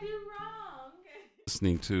did I do wrong?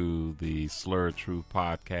 Listening to the Slurred Truth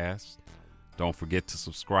podcast. Don't forget to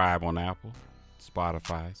subscribe on Apple,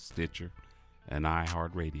 Spotify, Stitcher, and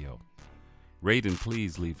iHeartRadio. Rate and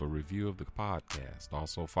please leave a review of the podcast.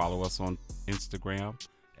 Also follow us on Instagram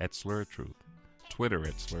at Slurred Truth, Twitter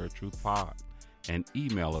at Slurred Truth Pod, and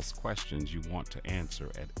email us questions you want to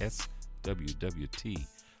answer at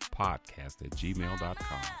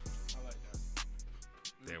swwtpodcast@gmail.com.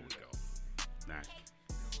 There we go. Nice.